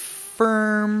am a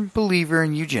firm believer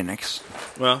in eugenics.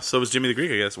 Well, so was Jimmy the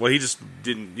Greek, I guess. Well, he just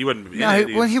didn't. He wasn't. No,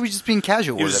 he was just being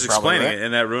casual. He was just explaining it,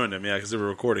 and that ruined him. Yeah, because they were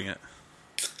recording it,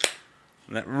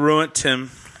 and that ruined him.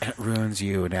 It ruins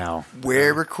you now.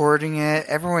 We're recording it.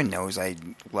 Everyone knows I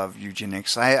love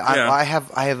eugenics. I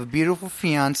have a beautiful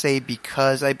fiance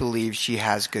because I believe she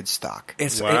has good stock.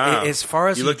 Wow. As far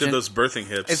as you looked at those birthing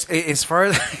hips. As far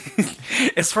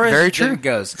as very true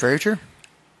goes, very true.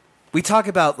 We talk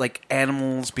about like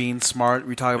animals being smart.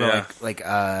 We talk about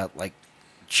like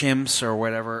chimps or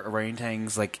whatever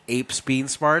orangutans, like apes being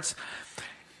smart.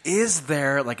 Is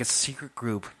there like a secret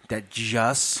group that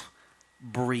just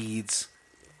breeds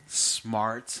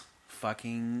smart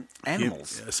fucking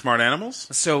animals. Smart animals?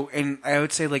 So, and I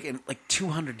would say in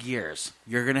 200 years,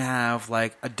 you're going to have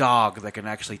like a dog that can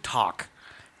actually talk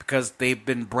because they've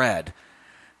been bred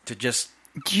to just...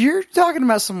 You're talking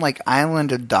about some like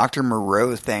Island of Dr.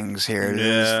 Moreau things here.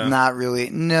 Yeah. It's not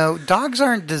really. No, dogs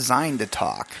aren't designed to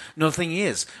talk. No, the thing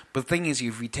is,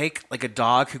 if you take like a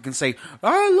dog who can say,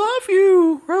 I love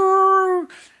you,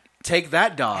 take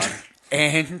that dog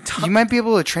and You might be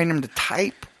able to train them to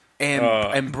type.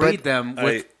 and breed them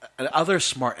with other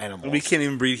smart animals. We can't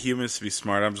even breed humans to be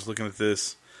smart. I'm just looking at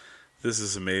this. This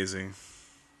is amazing.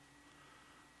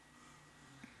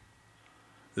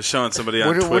 They're showing somebody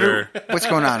on Twitter. What's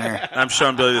going on here? I'm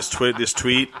showing Billy this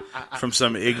tweet from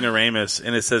some ignoramus,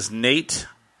 and it says Nate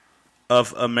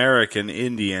of American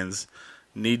Indians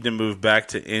need to move back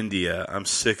to India. I'm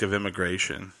sick of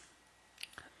immigration.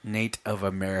 Nate of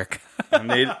America.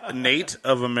 Nate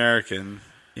of American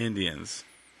Indians.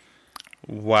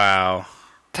 Wow.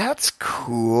 That's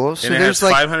cool. So And it there's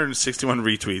has like 561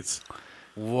 retweets.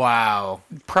 Wow.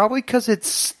 probably because it's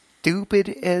stupid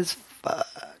as fuck.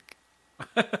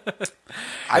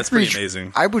 That's pretty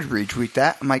amazing. I would retweet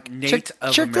that. I'm like, Nate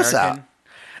of check this out. American.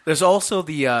 There's also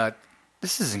the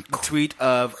This is tweet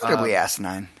of incredibly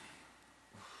asinine.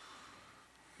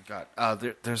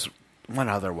 God. There's one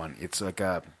other one. It's like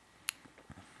a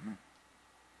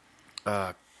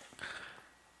oh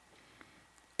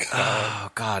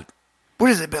God.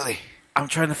 What is it, Billy? I'm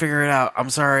trying to figure it out. I'm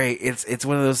sorry. It's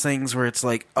one of those things where it's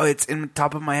like, oh, it's in the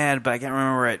top of my head, but I can't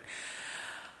remember it.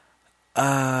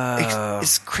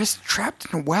 Is Chris trapped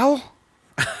in a well?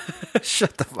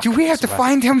 Shut the fuck Do we up, have to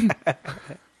Smiley. find him?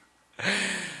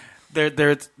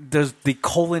 There's the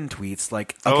colon tweets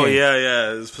like okay, Oh,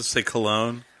 yeah. It's supposed to say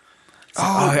cologne.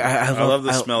 I love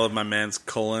the smell of my man's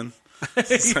colon.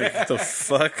 It's like, what the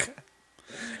fuck?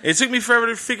 It took me forever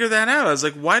to figure that out. I was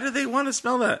like, why do they want to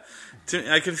smell that?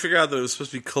 I couldn't figure out that it was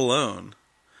supposed to be cologne.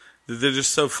 They're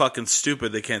just so fucking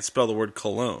stupid they can't spell the word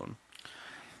cologne.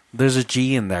 There's a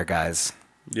G in there, guys.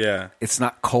 Yeah. It's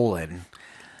not colon.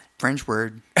 French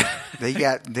word. They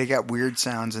got weird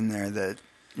sounds in there that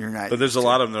you're not. But there's a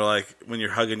lot of them. They're like, when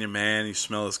you're hugging your man, you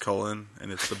smell his colon,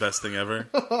 and it's the best thing ever.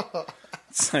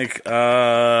 It's like,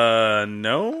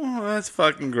 no, that's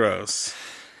fucking gross.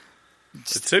 It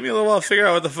took me a little while to figure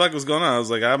out what the fuck was going on. I was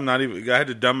like, I had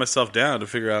to dumb myself down to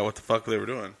figure out what the fuck they were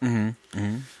doing.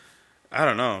 Mm-hmm. I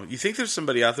don't know. You think there's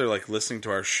somebody out there like listening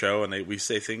to our show and we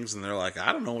say things and they're like,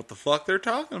 I don't know what the fuck they're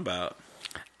talking about.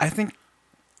 I think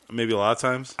Maybe a lot of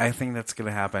times. that's going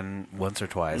to happen once or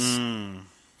twice.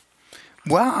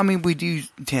 Well, I mean, we do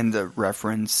tend to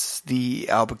reference the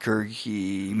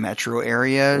Albuquerque metro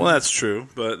area. Well, that's true,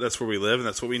 but that's where we live and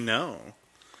that's what we know.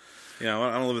 You know,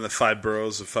 I don't live in the 5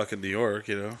 boroughs of fucking New York,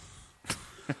 you know.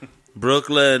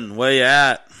 Brooklyn, where you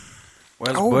at?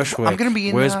 Where's Oh, Bushwick? I'm gonna be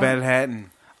in, Where's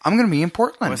Manhattan? I'm going to be in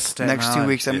Portland What's Staten next 2 Island?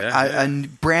 weeks. Yeah. A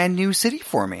brand new city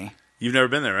for me. You've never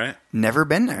been there, right? Never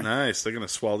been there. Nice. They're going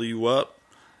to swallow you up,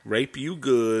 rape you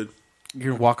good.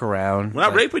 You walk around. We're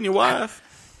not like, raping your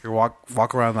wife. You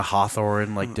walk around the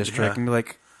Hawthorne district and be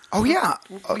like, Oh, yeah.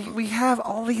 we have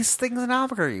all these things in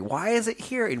Albuquerque. Why is it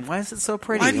here? And why is it so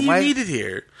pretty? Why do you need it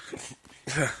here?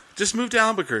 Just move to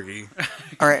Albuquerque.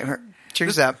 All right, check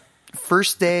this out.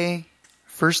 First day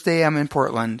I'm in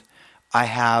Portland. I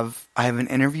have an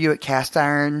interview at Cast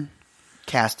Iron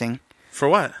Casting. For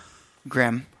what?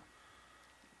 Grimm.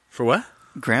 For what?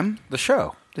 Grimm? The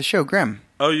show. The show Grimm.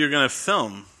 Oh, you're going to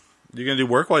film. You're going to do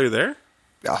work while you're there?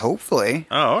 Hopefully.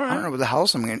 Oh, all right. I don't know what the hell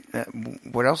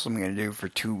what else I'm going to do for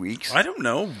 2 weeks. I don't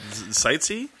know.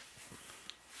 Sightsee?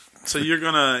 So you're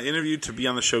going to interview to be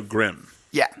on the show Grimm.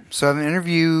 Yeah. So I have an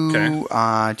interview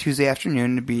Okay. Tuesday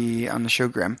afternoon to be on the show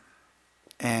Grimm.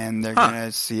 And they're going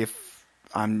to see if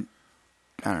I'm,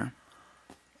 I don't know.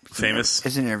 Famous?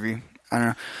 It's an interview. I don't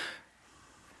know.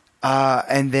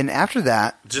 And then after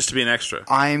that, Just to be an extra.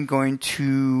 I'm going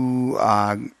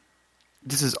to.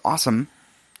 This is awesome.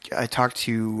 I talked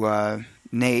to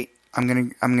Nate. I'm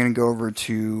gonna go over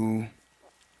to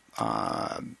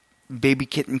Baby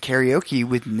Kitten Karaoke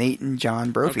with Nate and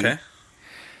John Brophy. Okay.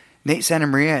 Nate Santa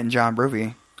Maria and John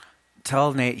Brophy.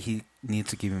 Tell Nate he needs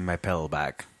to give me my pedal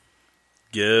back.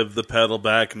 Give the pedal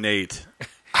back, Nate.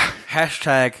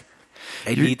 Hashtag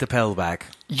I need the pedal back.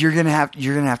 You're gonna have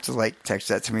to text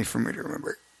that to me for me to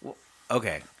remember.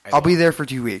 Okay. I'll be there for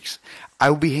 2 weeks. I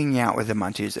will be hanging out with him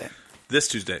on Tuesday. This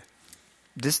Tuesday.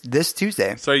 This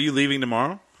Tuesday. So are you leaving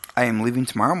tomorrow? I am leaving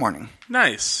tomorrow morning.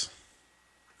 Nice.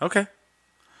 Okay.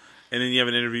 And then you have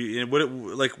an interview. And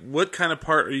what kind of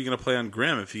part are you going to play on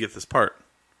Grimm if you get this part?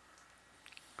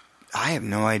 I have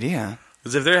no idea.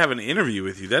 Because if they're having an interview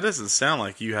with you, that doesn't sound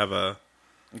like you have a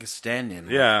Like a stand-in.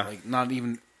 Yeah. Like not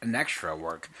even an extra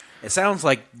work. It sounds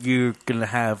like you're gonna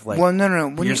have like no.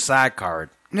 your SAG card.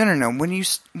 No. When you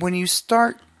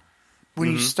start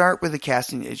with a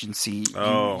casting agency,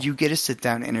 you get a sit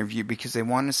down interview because they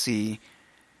want to see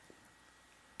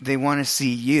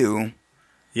you.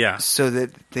 Yeah. So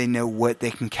that they know what they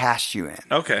can cast you in.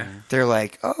 Okay. They're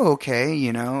like, oh,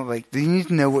 okay, like they need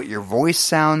to know what your voice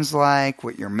sounds like,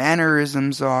 what your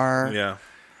mannerisms are. Yeah.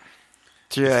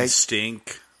 To like,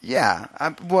 stink. Yeah.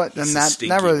 I'm not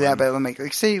really that bad.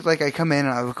 Like say like I come in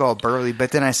and I look all burly,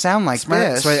 but then I sound like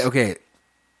this. Okay.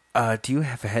 Do you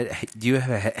have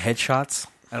headshots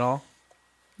at all?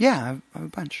 Yeah, I have a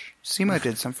bunch. Simo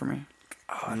did some for me.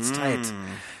 Oh, that's tight.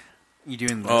 You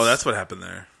doing this? Oh, that's what happened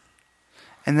there.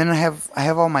 And then I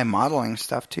have all my modeling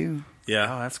stuff too.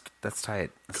 Yeah. Oh, that's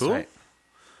tight. That's cool. Tight.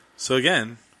 So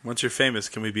again, once you're famous,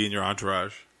 can we be in your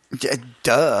entourage?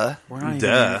 Duh. We're not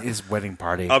even in his wedding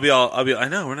party. I know,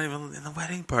 we're not even in the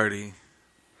wedding party.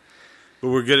 But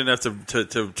we're good enough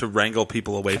to wrangle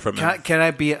people away from him. Can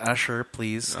I be an usher,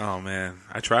 please? Oh, man.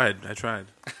 I tried.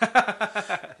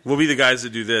 We'll be the guys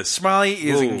that do this. Smiley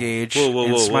is engaged.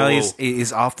 Whoa, Smiley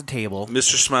is off the table.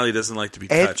 Mr. Smiley doesn't like to be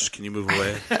touched. Can you move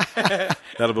away?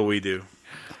 That'll be what we do.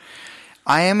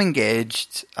 I am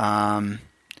engaged. Our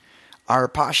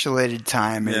postulated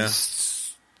time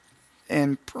is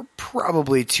in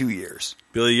probably 2 years.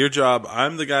 Billy, your job,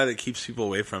 I'm the guy that keeps people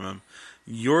away from him.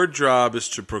 Your job is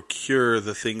to procure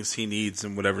the things he needs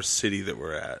in whatever city that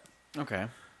we're at. Okay.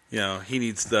 He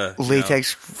needs the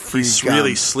latex-free he's gum.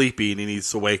 really sleepy and he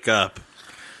needs to wake up.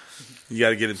 You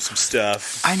got to get him some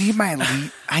stuff. I need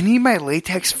my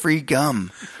latex-free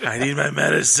gum. I need my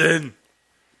medicine.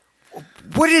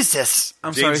 What is this?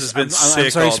 I'm James sorry. has been I'm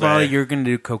sick sorry, all Smiley. day. You're going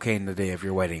to do cocaine the day of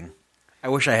your wedding. I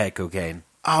wish I had cocaine.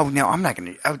 Oh no, I'm not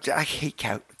gonna. I hate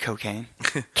cocaine.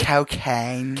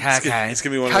 Cocaine. It's going to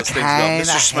be one of those things about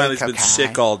Mr. Smiley's been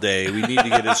sick all day. We need to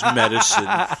get his medicine.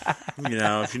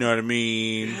 If you know what I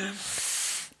mean.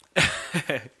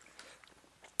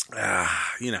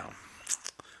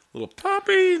 Little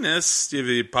poppiness. Do you have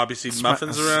any poppy seed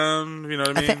muffins around? You know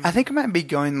what I mean? I think I might be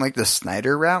going like the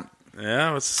Snyder route.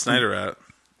 Yeah, what's the Snyder route?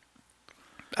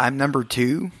 I'm number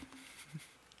 2.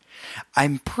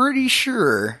 I'm pretty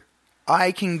sure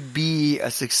I can be a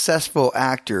successful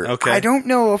actor. Okay. I don't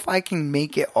know if I can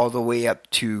make it all the way up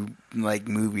to like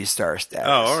movie star status.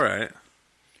 Oh, all right.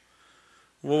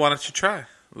 Well, why don't you try?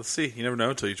 Let's see. You never know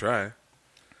until you try.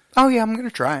 Oh yeah, I'm gonna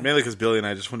try. Mainly because Billy and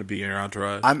I just want to be in your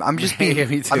entourage. I'm just being.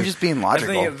 I'm just being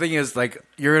logical. The thing is, like,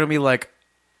 you're gonna be like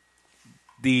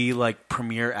the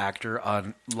premier actor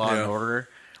on Law and Order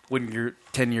when you're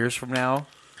 10 years from now.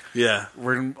 Yeah,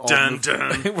 we're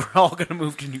all gonna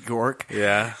move to New York.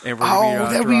 Yeah, and we're gonna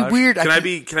be that'd be weird.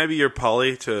 Can I be your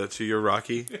Polly to your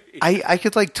Rocky? I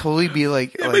could totally be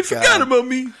like. Yeah, they forgot about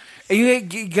me.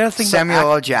 You gotta think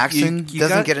Samuel L. Jackson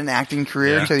doesn't get an acting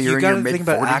career until you're in your mid-40s. Think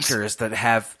about actors that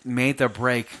have made their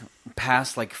break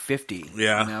past 50.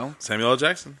 Yeah, Samuel L.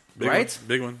 Jackson, right?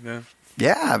 Big one.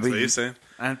 Yeah, that's what you're saying.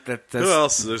 Who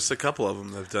else? There's a couple of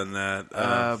them that have done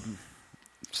that.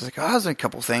 It's like I was in a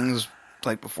couple things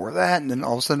before that, and then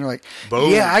all of a sudden they're like,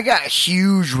 boom. "Yeah, I got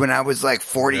huge when I was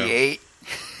 48."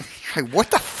 Yeah.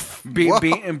 What the?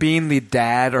 Being the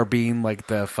dad or being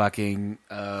the fucking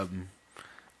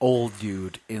old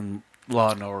dude in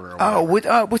Law and Order. Oh, what's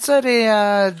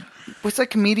that? What's that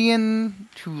comedian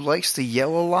who likes to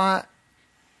yell a lot?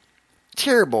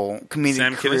 Terrible comedic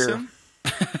Sam career.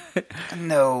 Kinison?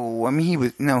 No, I mean he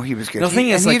was good. The thing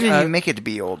is, he didn't even make it to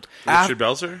be old. Richard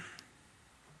Belzer.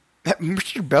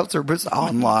 Richard Belzer was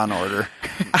on Law and Order.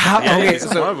 Okay, he's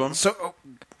one of them. So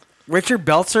Richard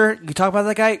Belzer, you talk about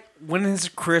that guy. When did his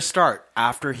career start?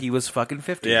 After he was fucking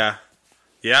 50. Yeah.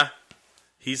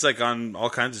 He's on all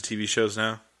kinds of TV shows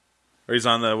now. Or he's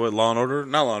on the Law and Order?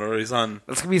 Not Law and Order. He's on.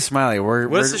 That's gonna be Smiley.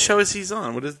 What is the show he's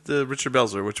on? What is the Richard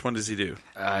Belzer? Which one does he do?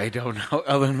 I don't know.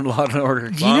 Other than Law and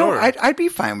Order. I'd be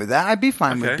fine with that. I'd be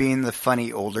fine with being the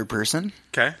funny older person.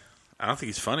 Okay. I don't think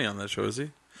he's funny on that show, is he?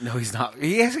 No, he's not.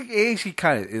 He actually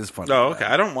kind of is funny. Oh, okay.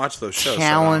 I don't watch those shows.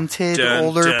 Talented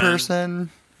older person.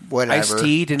 Whatever.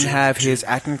 Ice-T didn't have his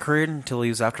acting career until he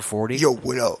was after 40. Yo,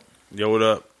 what up? Yo, what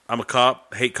up? I'm a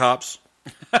cop. Hate cops.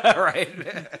 Right.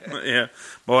 Yeah.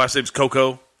 My wife's name's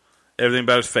Coco. Everything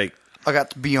about it's fake. I got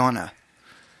to be on a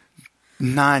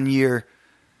 9-year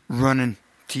running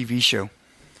TV show.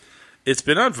 It's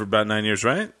been on for about 9 years,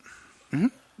 right? Mm-hmm.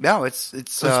 No, it's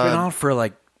been on for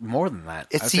more than that.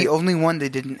 It's the only one they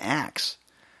didn't axe.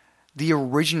 The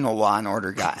original Law and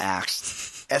Order got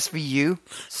axed. SVU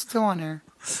still on there.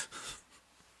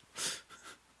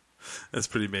 That's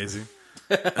pretty amazing.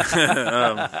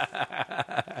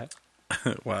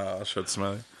 Wow, I'll show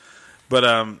Smiley. But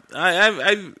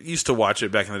I used to watch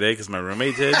it back in the day because my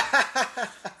roommate did.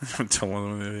 Tell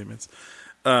one of the roommates.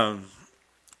 I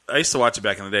used to watch it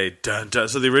back in the day. Dun, dun.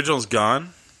 So the original's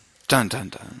gone? Dun, dun,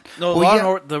 dun.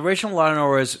 No, the original Law and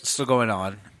Order is still going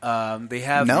on. They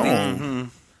have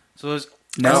So there's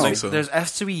No. I don't think so. There's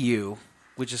SVU,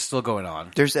 which is still going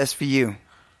on. There's SVU.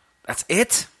 That's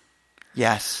it?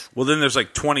 Yes. Well, then there's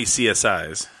like 20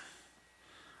 CSIs.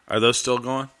 Are those still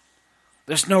going?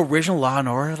 There's no original Law and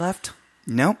Order left?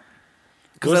 Nope.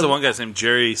 What was the one guy's name?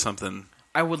 Jerry something.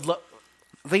 I would love...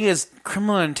 The thing is,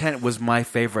 Criminal Intent was my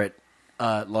favorite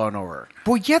Law and Order.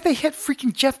 Well, yeah, they had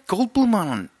freaking Jeff Goldblum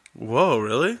on. Whoa,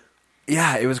 really?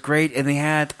 Yeah, it was great. And they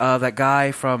had that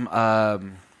guy from...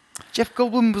 Jeff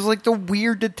Goldblum was like the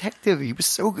weird detective. He was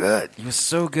so good. he was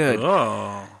so good.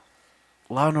 Oh.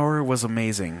 Law and Order was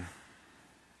amazing.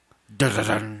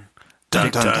 Dun-dun-dun.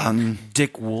 Dun, dun, dun.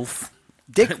 Dick Wolf.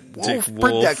 Dick Wolf Wolf.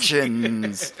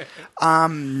 Productions.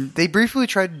 They briefly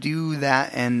tried to do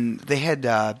that, and they had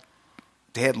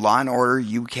Law and Order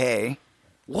UK.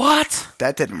 What?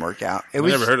 That didn't work out. I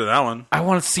never heard of that one. I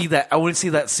want to see that. I want to see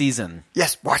that season.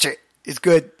 Yes, watch it. It's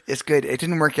good. It's good. It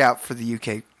didn't work out for the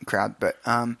UK crowd, but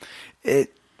The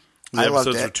I loved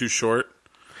episodes were it. too short.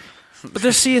 But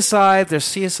there's CSI. There's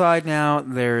CSI now.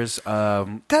 There's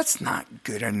That's not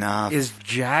good enough. is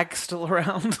Jag still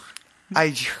around?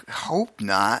 I hope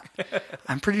not.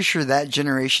 I'm pretty sure that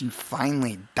generation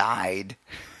finally died.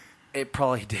 It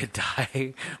probably did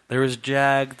die. There was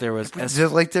Jag. There was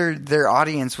Like their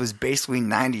audience was basically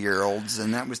 90-year-olds,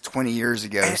 and that was 20 years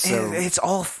ago. So it's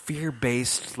all fear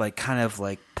based, like kind of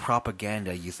like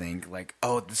propaganda. You think like,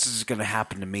 oh, this is going to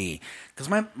happen to me because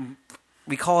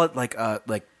we call it like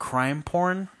crime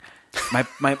porn.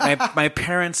 My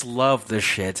parents love this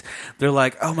shit. They're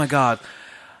like, oh my god.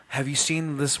 Have you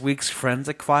seen this week's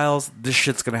Forensic Files? This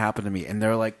shit's going to happen to me. And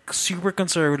they're like super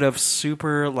conservative,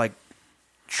 super like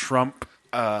Trump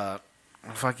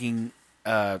fucking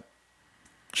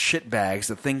shitbags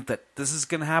that think that this is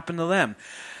going to happen to them.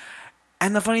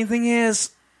 And the funny thing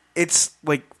is, it's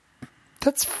like...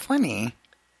 that's funny.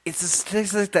 It's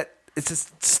a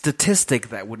statistic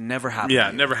that would never happen Yeah, to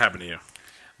it you. never happened to you.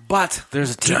 But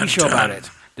there's a TV show about it.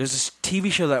 There's this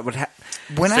TV show that would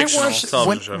When I Fictional watch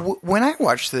television show. when I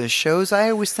watch those shows, I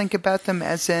always think about them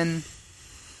as in,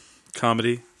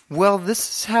 Comedy. well, this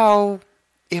is how,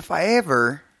 if I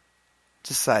ever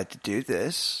decide to do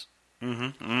this,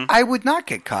 I would not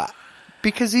get caught.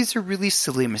 Because these are really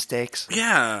silly mistakes.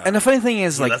 Yeah. And the funny thing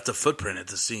is, You like, left a footprint at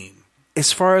the scene.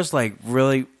 as far as like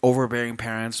really overbearing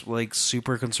parents, like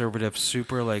super conservative,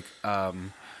 super like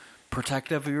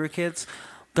protective of your kids,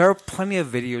 there are plenty of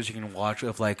videos you can watch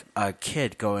of like a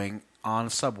kid going on a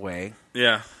subway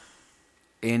Yeah.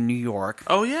 in New York.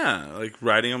 Oh, yeah. Like,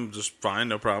 riding them just fine,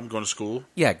 no problem. Going to school.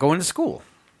 Yeah, going to school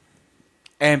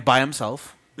and by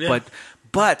himself. Yeah.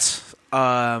 But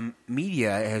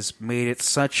media has made it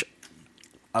such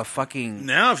a fucking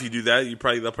Now, if you do that, they'll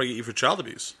probably get you for child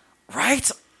abuse. right.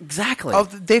 Exactly. Oh,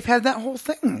 they've had that whole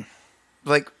thing.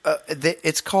 Like,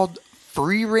 it's called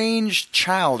free-range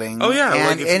childing. Oh, yeah, And,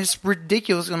 like if- and it's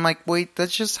ridiculous. I'm like, wait,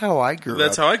 that's just how I grew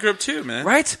That's up. how I grew up, too, man.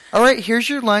 right. All right, here's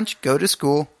your lunch. Go to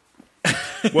school.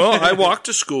 Well, I walked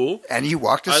to school. And you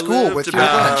walk to I school lived with your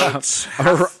about- lunch.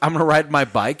 I'm gonna ride my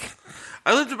bike.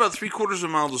 I lived about 3/4 of a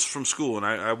mile from school, and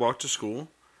I walked to school,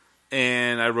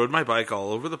 and I rode my bike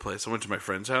all over the place. I went to my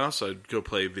friend's house. I'd go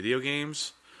play video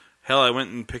games. Hell, I went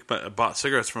and bought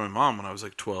cigarettes for my mom when I was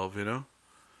like 12, you know?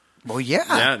 Well, yeah.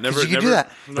 Yeah, 'cause never- you can do never-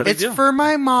 that. no big It's deal. for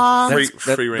my mom.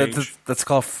 Free range. That's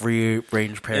called free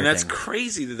range parenting. And that's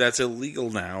crazy that that's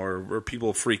illegal now, or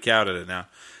people freak out at it now.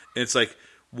 And it's like,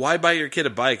 why buy your kid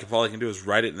a bike if all I can do is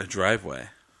ride it in the driveway?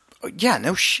 Yeah,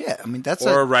 no shit. I mean,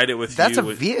 Or ride it with that's you.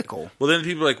 a vehicle. Well, then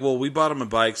people are like, well, we bought him a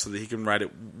bike so that he can ride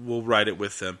it. We'll ride it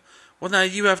with them. Well, now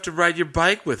you have to ride your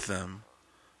bike with them.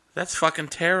 That's fucking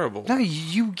terrible. No,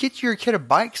 you get your kid a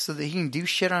bike so that he can do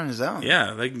shit on his own.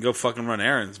 Yeah, they can go fucking run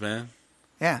errands, man.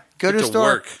 Yeah. Go Get to the store.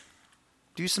 work.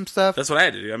 Do some stuff. That's what I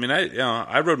had to do. I mean,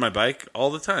 I rode my bike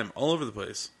all the time, all over the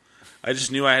place. I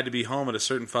just knew I had to be home at a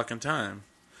certain fucking time.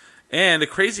 And the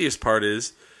craziest part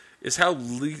is how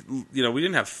we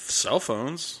didn't have cell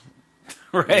phones,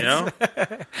 right. You know,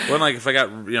 when like if I got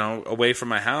away from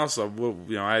my house,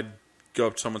 I'd go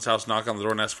up to someone's house, knock on the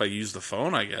door, and ask if I used the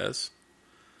phone. I guess.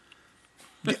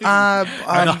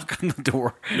 Knock on the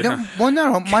door. No, well,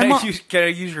 no. My mom. Can I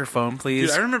use your phone, please?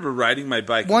 Dude, I remember riding my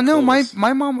bike. Well, in no. Kohl's.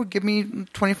 My mom would give me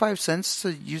 25 cents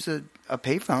to use a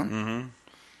payphone. Mm-hmm.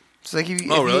 It's like if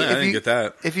you, Oh, if really? You, I if didn't you, get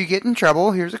that. If you get in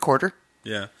trouble, here's a quarter.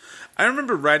 Yeah, I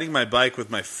remember riding my bike with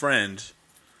my friend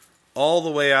all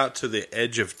the way out to the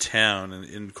edge of town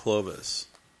in Clovis,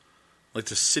 like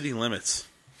the city limits.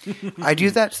 I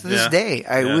do that to this day.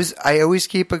 I always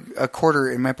keep a quarter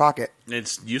in my pocket.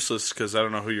 It's useless because I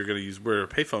don't know who you're going to use. Where are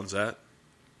payphones at?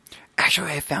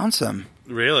 Actually, I found some.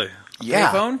 Really?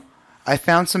 Yeah. Payphone? I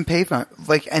found some payphone,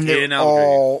 and they're In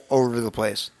all over the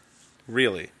place.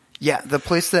 Really? Yeah, the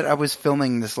place that I was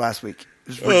filming this last week.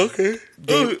 Okay.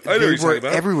 They, I know what you're talking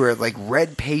about. everywhere, like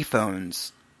red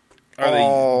payphones.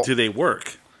 Do they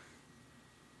work?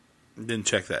 Didn't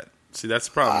check that. See, that's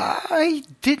the problem. I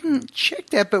didn't check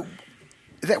that, but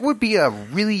that would be a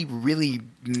really, really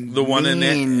The one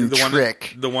in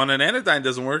trick. the one in Anodyne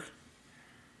doesn't work.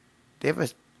 They have a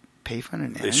payphone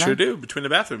in Anodyne? They sure do, between the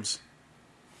bathrooms.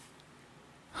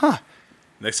 Huh.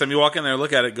 Next time you walk in there,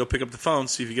 look at it, go pick up the phone,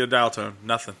 see if you get a dial tone.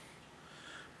 Nothing.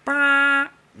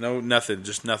 No, nothing.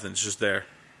 Just nothing. It's just there.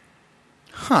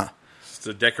 Huh. It's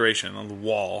a decoration on the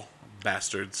wall.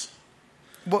 Bastards.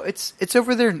 Well, it's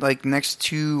over there, like next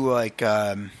to like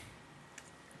that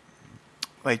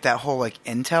whole like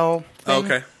Intel thing.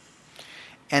 Okay.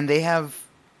 And they have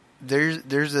there's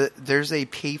a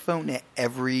payphone at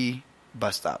every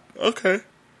bus stop. Okay. In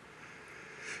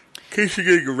case you're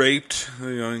getting raped,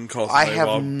 you can call I somebody have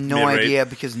while no mid-rape. idea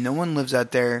because no one lives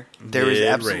out there. There is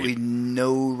Mid-rape. absolutely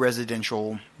no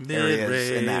residential areas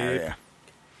in that Mid-rape. area.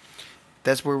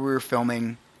 That's where we were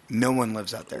filming. No one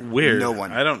lives out there. Weird. No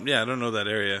one. I don't know that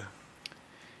area.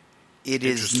 It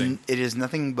is. Interesting. It is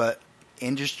nothing but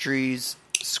industries,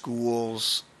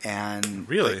 schools, and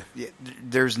Really?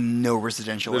 there's no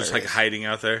residential They're areas. just like hiding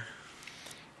out there.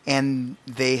 And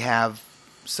they have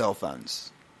cell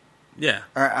phones. Yeah.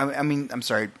 Or, I mean, I'm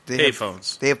sorry.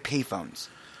 Payphones. They have payphones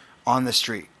on the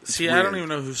street. It's See, weird. I don't even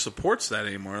know who supports that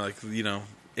anymore. Like,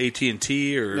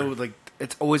 AT&T or... No, like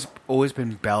it's always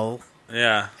been Bell.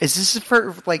 Yeah. Is this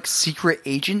for like secret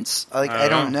agents? Like I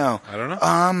don't know. I don't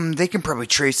know. They can probably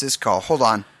trace this call. Hold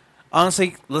on.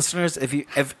 Honestly, listeners, if you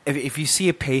see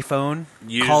a payphone,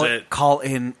 Use it. Call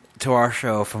in to our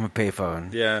show from a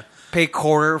payphone. Yeah. Pay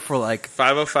quarter for like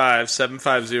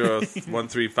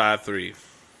 505-750-1353.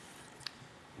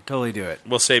 totally do it.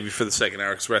 We'll save you for the second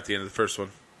hour because we're at the end of the first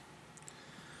one.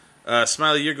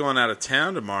 Smiley, you're going out of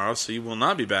town tomorrow, so you will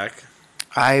not be back.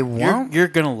 I won't. You're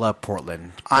gonna love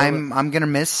Portland. I'm gonna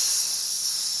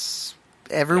miss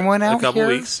everyone out A couple here.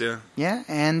 weeks, yeah. Yeah,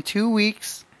 and 2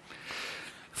 weeks.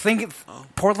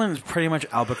 Portland is pretty much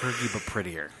Albuquerque but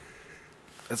prettier.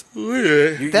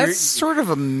 That's sort of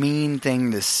a mean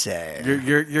thing to say.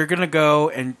 You're gonna go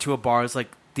into a bar. It's like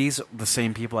these are the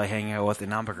same people I hang out with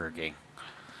in Albuquerque.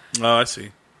 Oh, I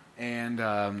see. And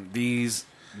this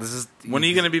is When are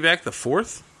you going to be back? The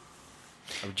 4th?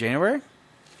 of January?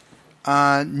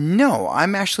 No,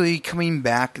 I'm actually coming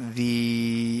back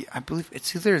I believe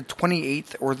it's either the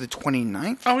 28th or the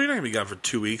 29th. Oh, you're not going to be gone for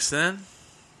 2 weeks then?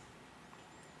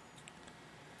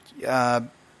 Yeah.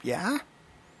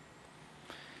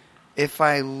 If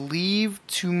I leave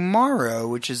tomorrow,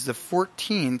 which is the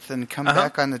 14th, and come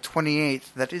back on the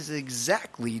 28th, that is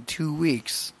exactly 2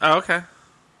 weeks. Oh, okay.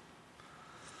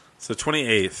 So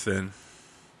 28th then.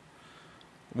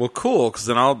 Well, cool, because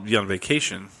then I'll be on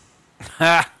vacation.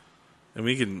 And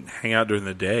we can hang out during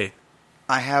the day.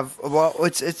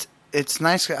 It's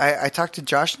nice. I talked to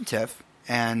Josh and Tiff,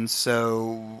 and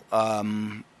so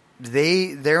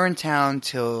they're in town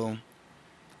till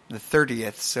the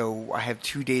 30th, so I have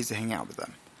 2 days to hang out with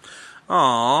them.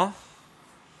 Aw.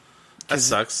 That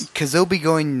sucks. Because they'll be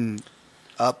going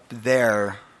up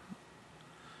there.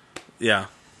 Yeah.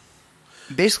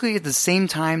 Basically at the same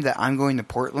time that I'm going to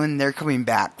Portland, they're coming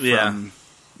back from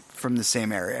the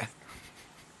same area.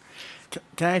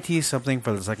 Can I tease something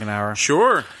for the second hour?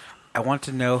 Sure. I want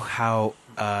to know how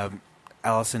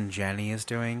Allison Janney is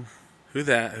doing. Who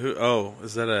that? Who? Oh,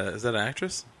 is that an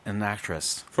actress? An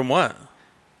actress. From what?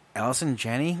 Allison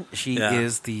Janney. She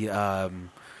is the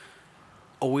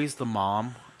always the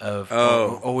mom of.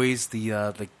 Always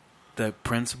the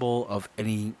principal of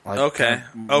any. Like, okay.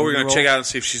 We're gonna check out and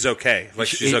see if she's okay. Like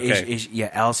she's okay.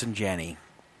 Allison Janney.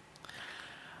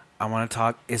 I want to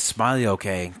talk. Is Smiley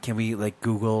okay? Can we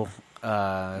Google?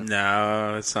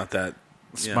 No, it's not that.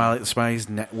 Smiley's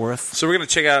net worth. So we're gonna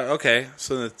check out. Okay,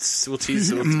 so we'll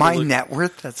tease my net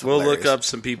worth. That's we'll hilarious. look up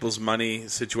some people's money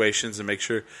situations and make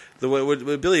sure.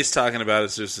 What Billy's talking about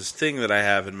is there's this thing that I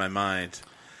have in my mind.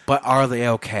 But are they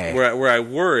okay? Where I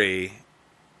worry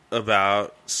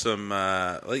about some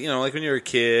like when you're a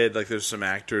kid, like there's some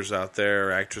actors out there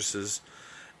or actresses,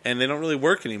 and they don't really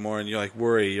work anymore, and you're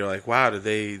worry. You're like, wow, did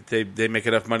they make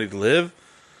enough money to live?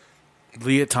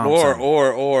 Leah Thompson,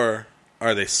 or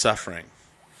are they suffering?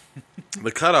 The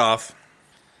cutoff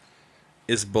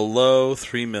is below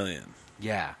 3 million.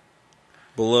 Yeah.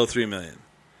 Below 3 million.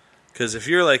 Because if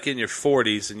you're like in your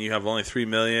 40s and you have only 3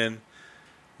 million,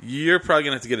 you're probably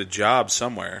going to have to get a job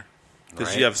somewhere.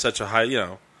 Because you have such a high,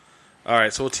 All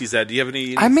right, so we'll tease that. Do you have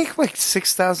any... I make like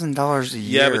 $6,000 a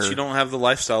year. Yeah, but you don't have the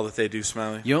lifestyle that they do,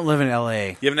 Smiley. You don't live in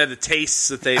L.A. You haven't had the tastes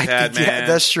that they've had, man. Yeah,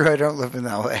 that's true. I don't live in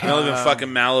L.A. You don't live in fucking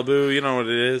Malibu. You know what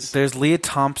it is. There's Leah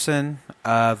Thompson.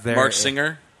 Mark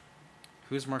Singer.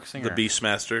 Who's Mark Singer? The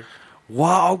Beastmaster.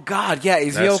 Wow, God, yeah.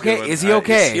 Is he okay? Is he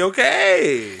okay?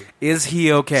 Is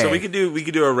he okay? So we could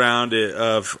do a round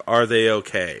of Are They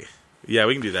Okay? Yeah,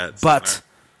 we can do that. But,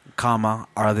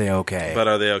 are they okay? But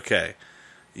are they okay?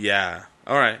 Yeah.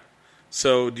 All right.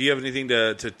 So, do you have anything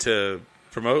to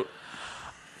promote?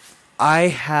 I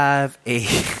have a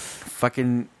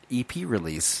fucking EP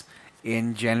release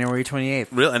in January 28th.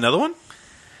 Really? Another one?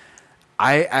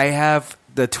 I have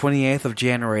the 28th of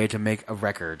January to make a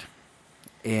record.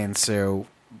 And so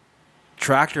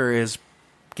Tractor is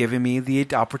giving me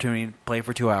the opportunity to play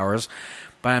for 2 hours,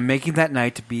 but I'm making that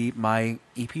night to be my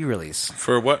EP release.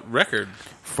 For what record?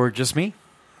 For just me.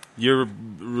 You're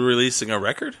releasing a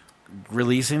record?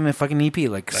 Releasing a fucking EP,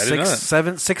 like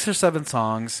 6 or 7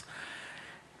 songs.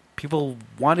 People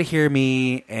want to hear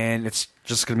me, and it's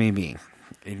just going to be me.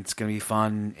 And it's going to be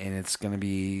fun, and it's going to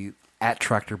be at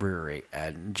Tractor Brewery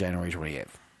at January 28th.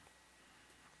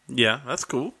 Yeah, that's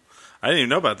cool. I didn't even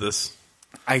know about this.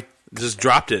 I just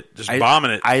dropped it, bombing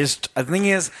it. The thing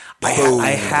is, I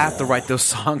have to write those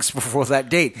songs before that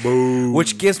date,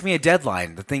 which gives me a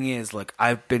deadline. The thing is, look,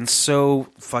 I've been so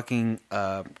fucking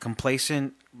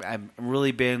complacent. I've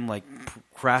really been like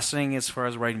procrastinating as far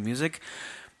as writing music.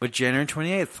 But January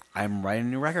 28th, I'm writing a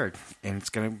new record, and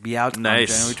it's going to be out on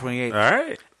January 28th. All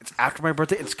right. It's after my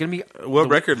birthday. It's going to be... What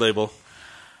record label?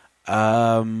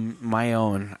 My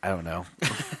own. I don't know.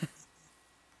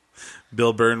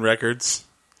 Bill Byrne Records.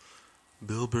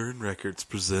 Bill Byrne Records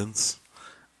presents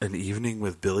An Evening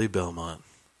with Billy Belmont.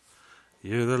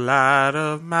 You're the light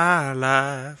of my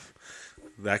life.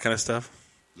 That kind of stuff?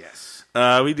 Yes.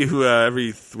 We do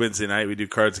every Wednesday night. We do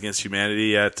Cards Against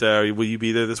Humanity at. Will you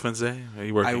be there this Wednesday? Are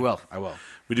you working? I will.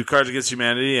 We do Cards Against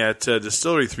Humanity at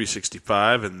Distillery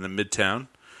 365 in the Midtown.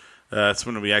 That's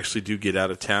when we actually do get out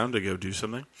of town to go do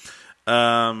something.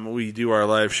 We do our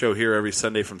live show here every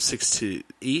Sunday from 6 to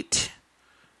 8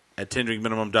 at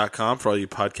 10drinkminimum.com for all you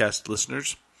podcast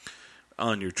listeners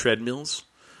on your treadmills.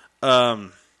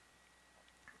 Other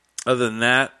than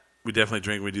that, we definitely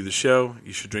drink when we do the show.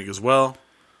 You should drink as well.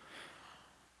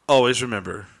 Always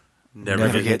remember,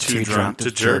 never get too drunk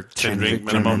to jerk.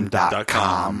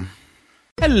 10drinkminimum.com.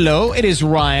 Hello, it is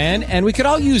Ryan, and we could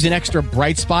all use an extra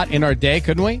bright spot in our day,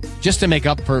 couldn't we? Just to make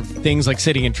up for things like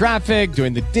sitting in traffic,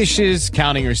 doing the dishes,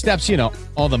 counting your steps,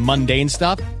 all the mundane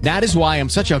stuff. That is why I'm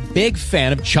such a big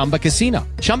fan of Chumba Casino.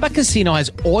 Chumba Casino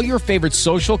has all your favorite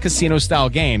social casino-style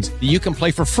games that you can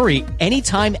play for free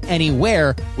anytime,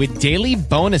 anywhere with daily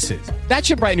bonuses. That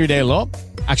should brighten your day a little.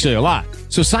 Actually, a lot.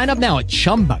 So sign up now at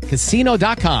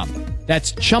ChumbaCasino.com.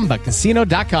 That's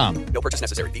ChumbaCasino.com. No purchase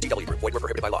necessary. VGW Group. Void where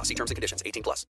prohibited by law. See terms and conditions. 18+.